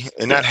money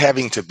and not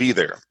having to be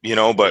there,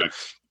 but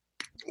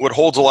what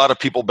holds a lot of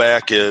people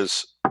back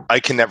is, I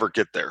can never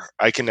get there.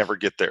 I can never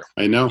get there.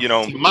 I know. It's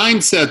a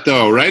mindset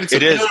though, right? It's a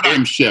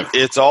paradigm shift.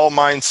 It's all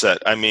mindset.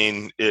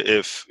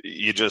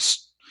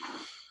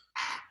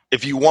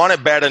 If you want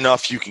it bad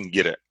enough, you can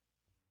get it,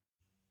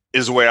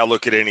 is the way I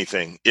look at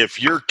anything.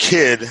 If your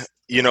kid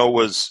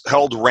was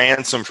held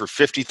ransom for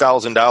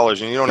 $50,000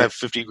 and you don't have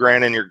 50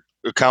 grand in your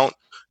account,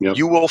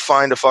 you will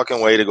find a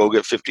fucking way to go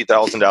get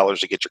 $50,000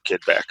 to get your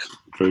kid back.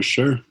 For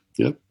sure.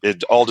 Yep.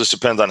 It all just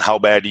depends on how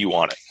bad do you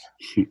want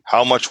it.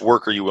 How much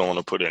work are you willing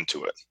to put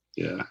into it?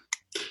 Yeah.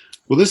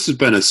 Well, this has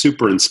been a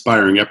super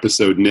inspiring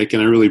episode, Nick,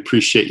 and I really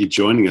appreciate you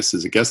joining us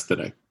as a guest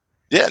today.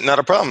 Yeah, not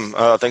a problem.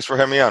 Thanks for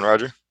having me on,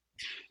 Roger.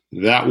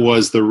 That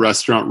was the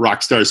Restaurant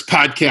Rockstars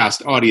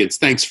podcast. Audience,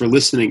 thanks for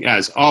listening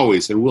as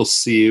always, and we'll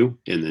see you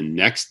in the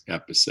next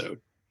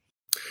episode.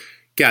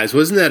 Guys,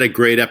 wasn't that a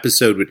great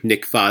episode with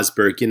Nick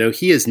Fosberg?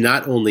 He is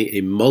not only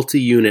a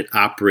multi-unit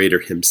operator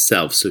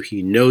himself, so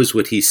he knows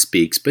what he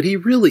speaks, but he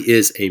really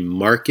is a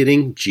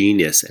marketing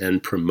genius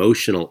and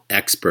promotional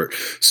expert.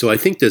 So I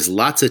think there's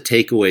lots of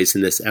takeaways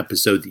in this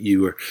episode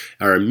that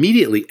are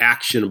immediately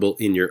actionable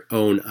in your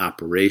own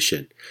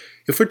operation.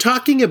 If we're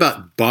talking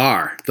about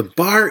the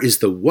bar is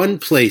the one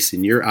place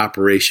in your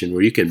operation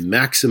where you can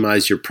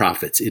maximize your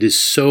profits. It is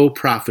so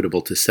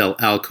profitable to sell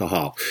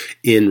alcohol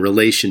in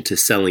relation to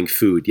selling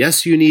food.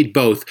 Yes, you need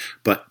both,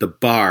 but the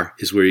bar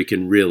is where you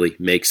can really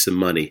make some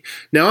money.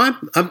 Now,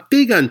 I'm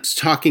big on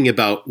talking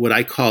about what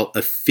I call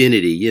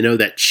affinity,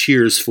 that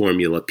Cheers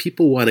formula.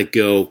 People want to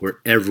go where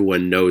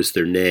everyone knows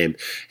their name.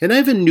 And I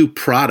have a new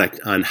product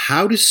on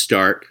how to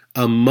start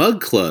a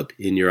mug club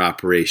in your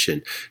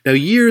operation. Now,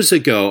 years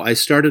ago, I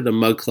started a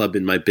mug club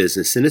in my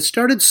business, and it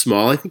started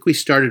small. I think we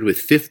started with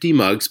 50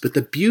 mugs, but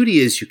the beauty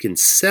is you can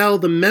sell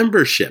the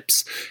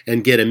memberships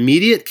and get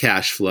immediate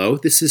cash flow.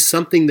 This is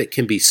something that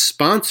can be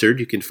sponsored.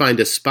 You can find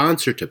a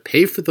sponsor to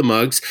pay for the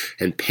mugs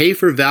and pay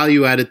for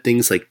value-added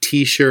things like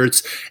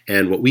t-shirts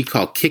and what we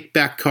call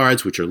kickback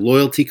cards, which are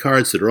loyalty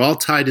cards that are all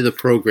tied to the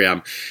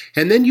program.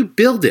 And then you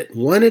build it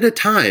one at a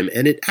time,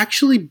 and it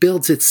actually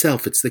builds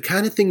itself. It's the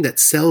kind of thing that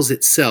sells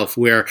itself,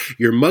 where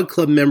your mug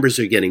club members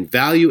are getting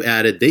value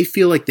added. They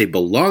feel like they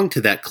belong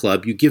to that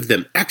club. You give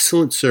them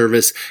excellent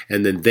service,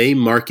 and then they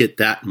market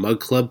that mug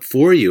club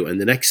for you.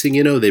 And the next thing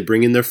you know, they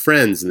bring in their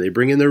friends and they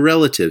bring in their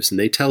relatives and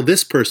they tell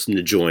this person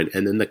to join.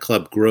 And then the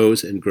club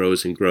grows and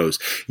grows and grows.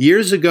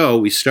 Years ago,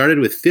 we started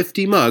with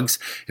 50 mugs.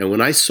 And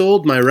when I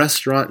sold my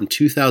restaurant in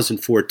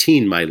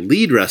 2014, my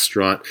lead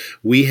restaurant,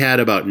 we had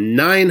about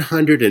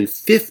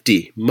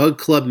 950 mug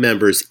club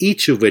members,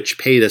 each of which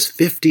paid us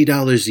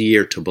 $50 a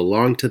year to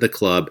belong to the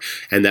club.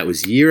 And that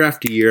was year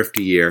after year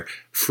after year,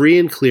 free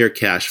and clear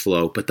cash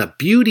flow. But the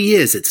beauty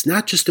is it's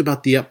not just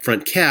about the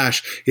upfront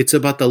cash, it's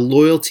about the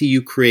loyalty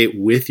you create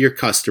with your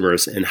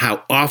customers and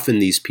how often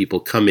these people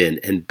come in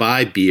and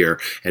buy beer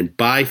and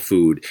buy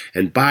food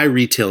and buy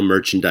retail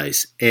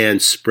merchandise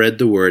and spread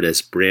the word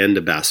as brand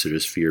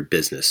ambassadors for your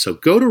business. So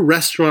go to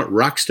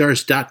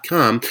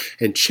restaurantrockstars.com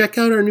and check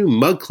out our new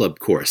Mug Club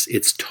course.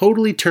 It's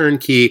totally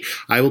turnkey.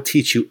 I will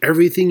teach you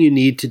everything you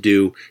need to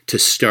do to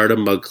start a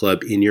mug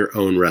club in your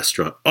own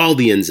restaurant. All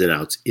the ins and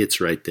outs, it's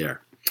right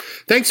there.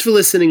 Thanks for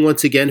listening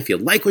once again. If you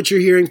like what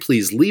you're hearing,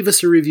 please leave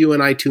us a review on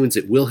iTunes.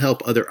 It will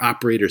help other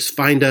operators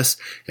find us,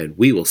 and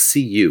we will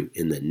see you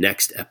in the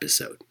next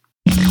episode.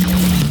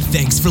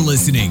 Thanks for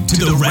listening to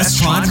the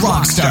Restaurant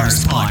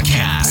Rockstars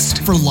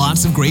podcast. For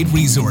lots of great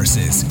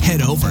resources,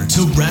 head over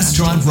to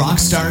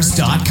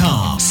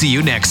restaurantrockstars.com. See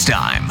you next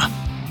time.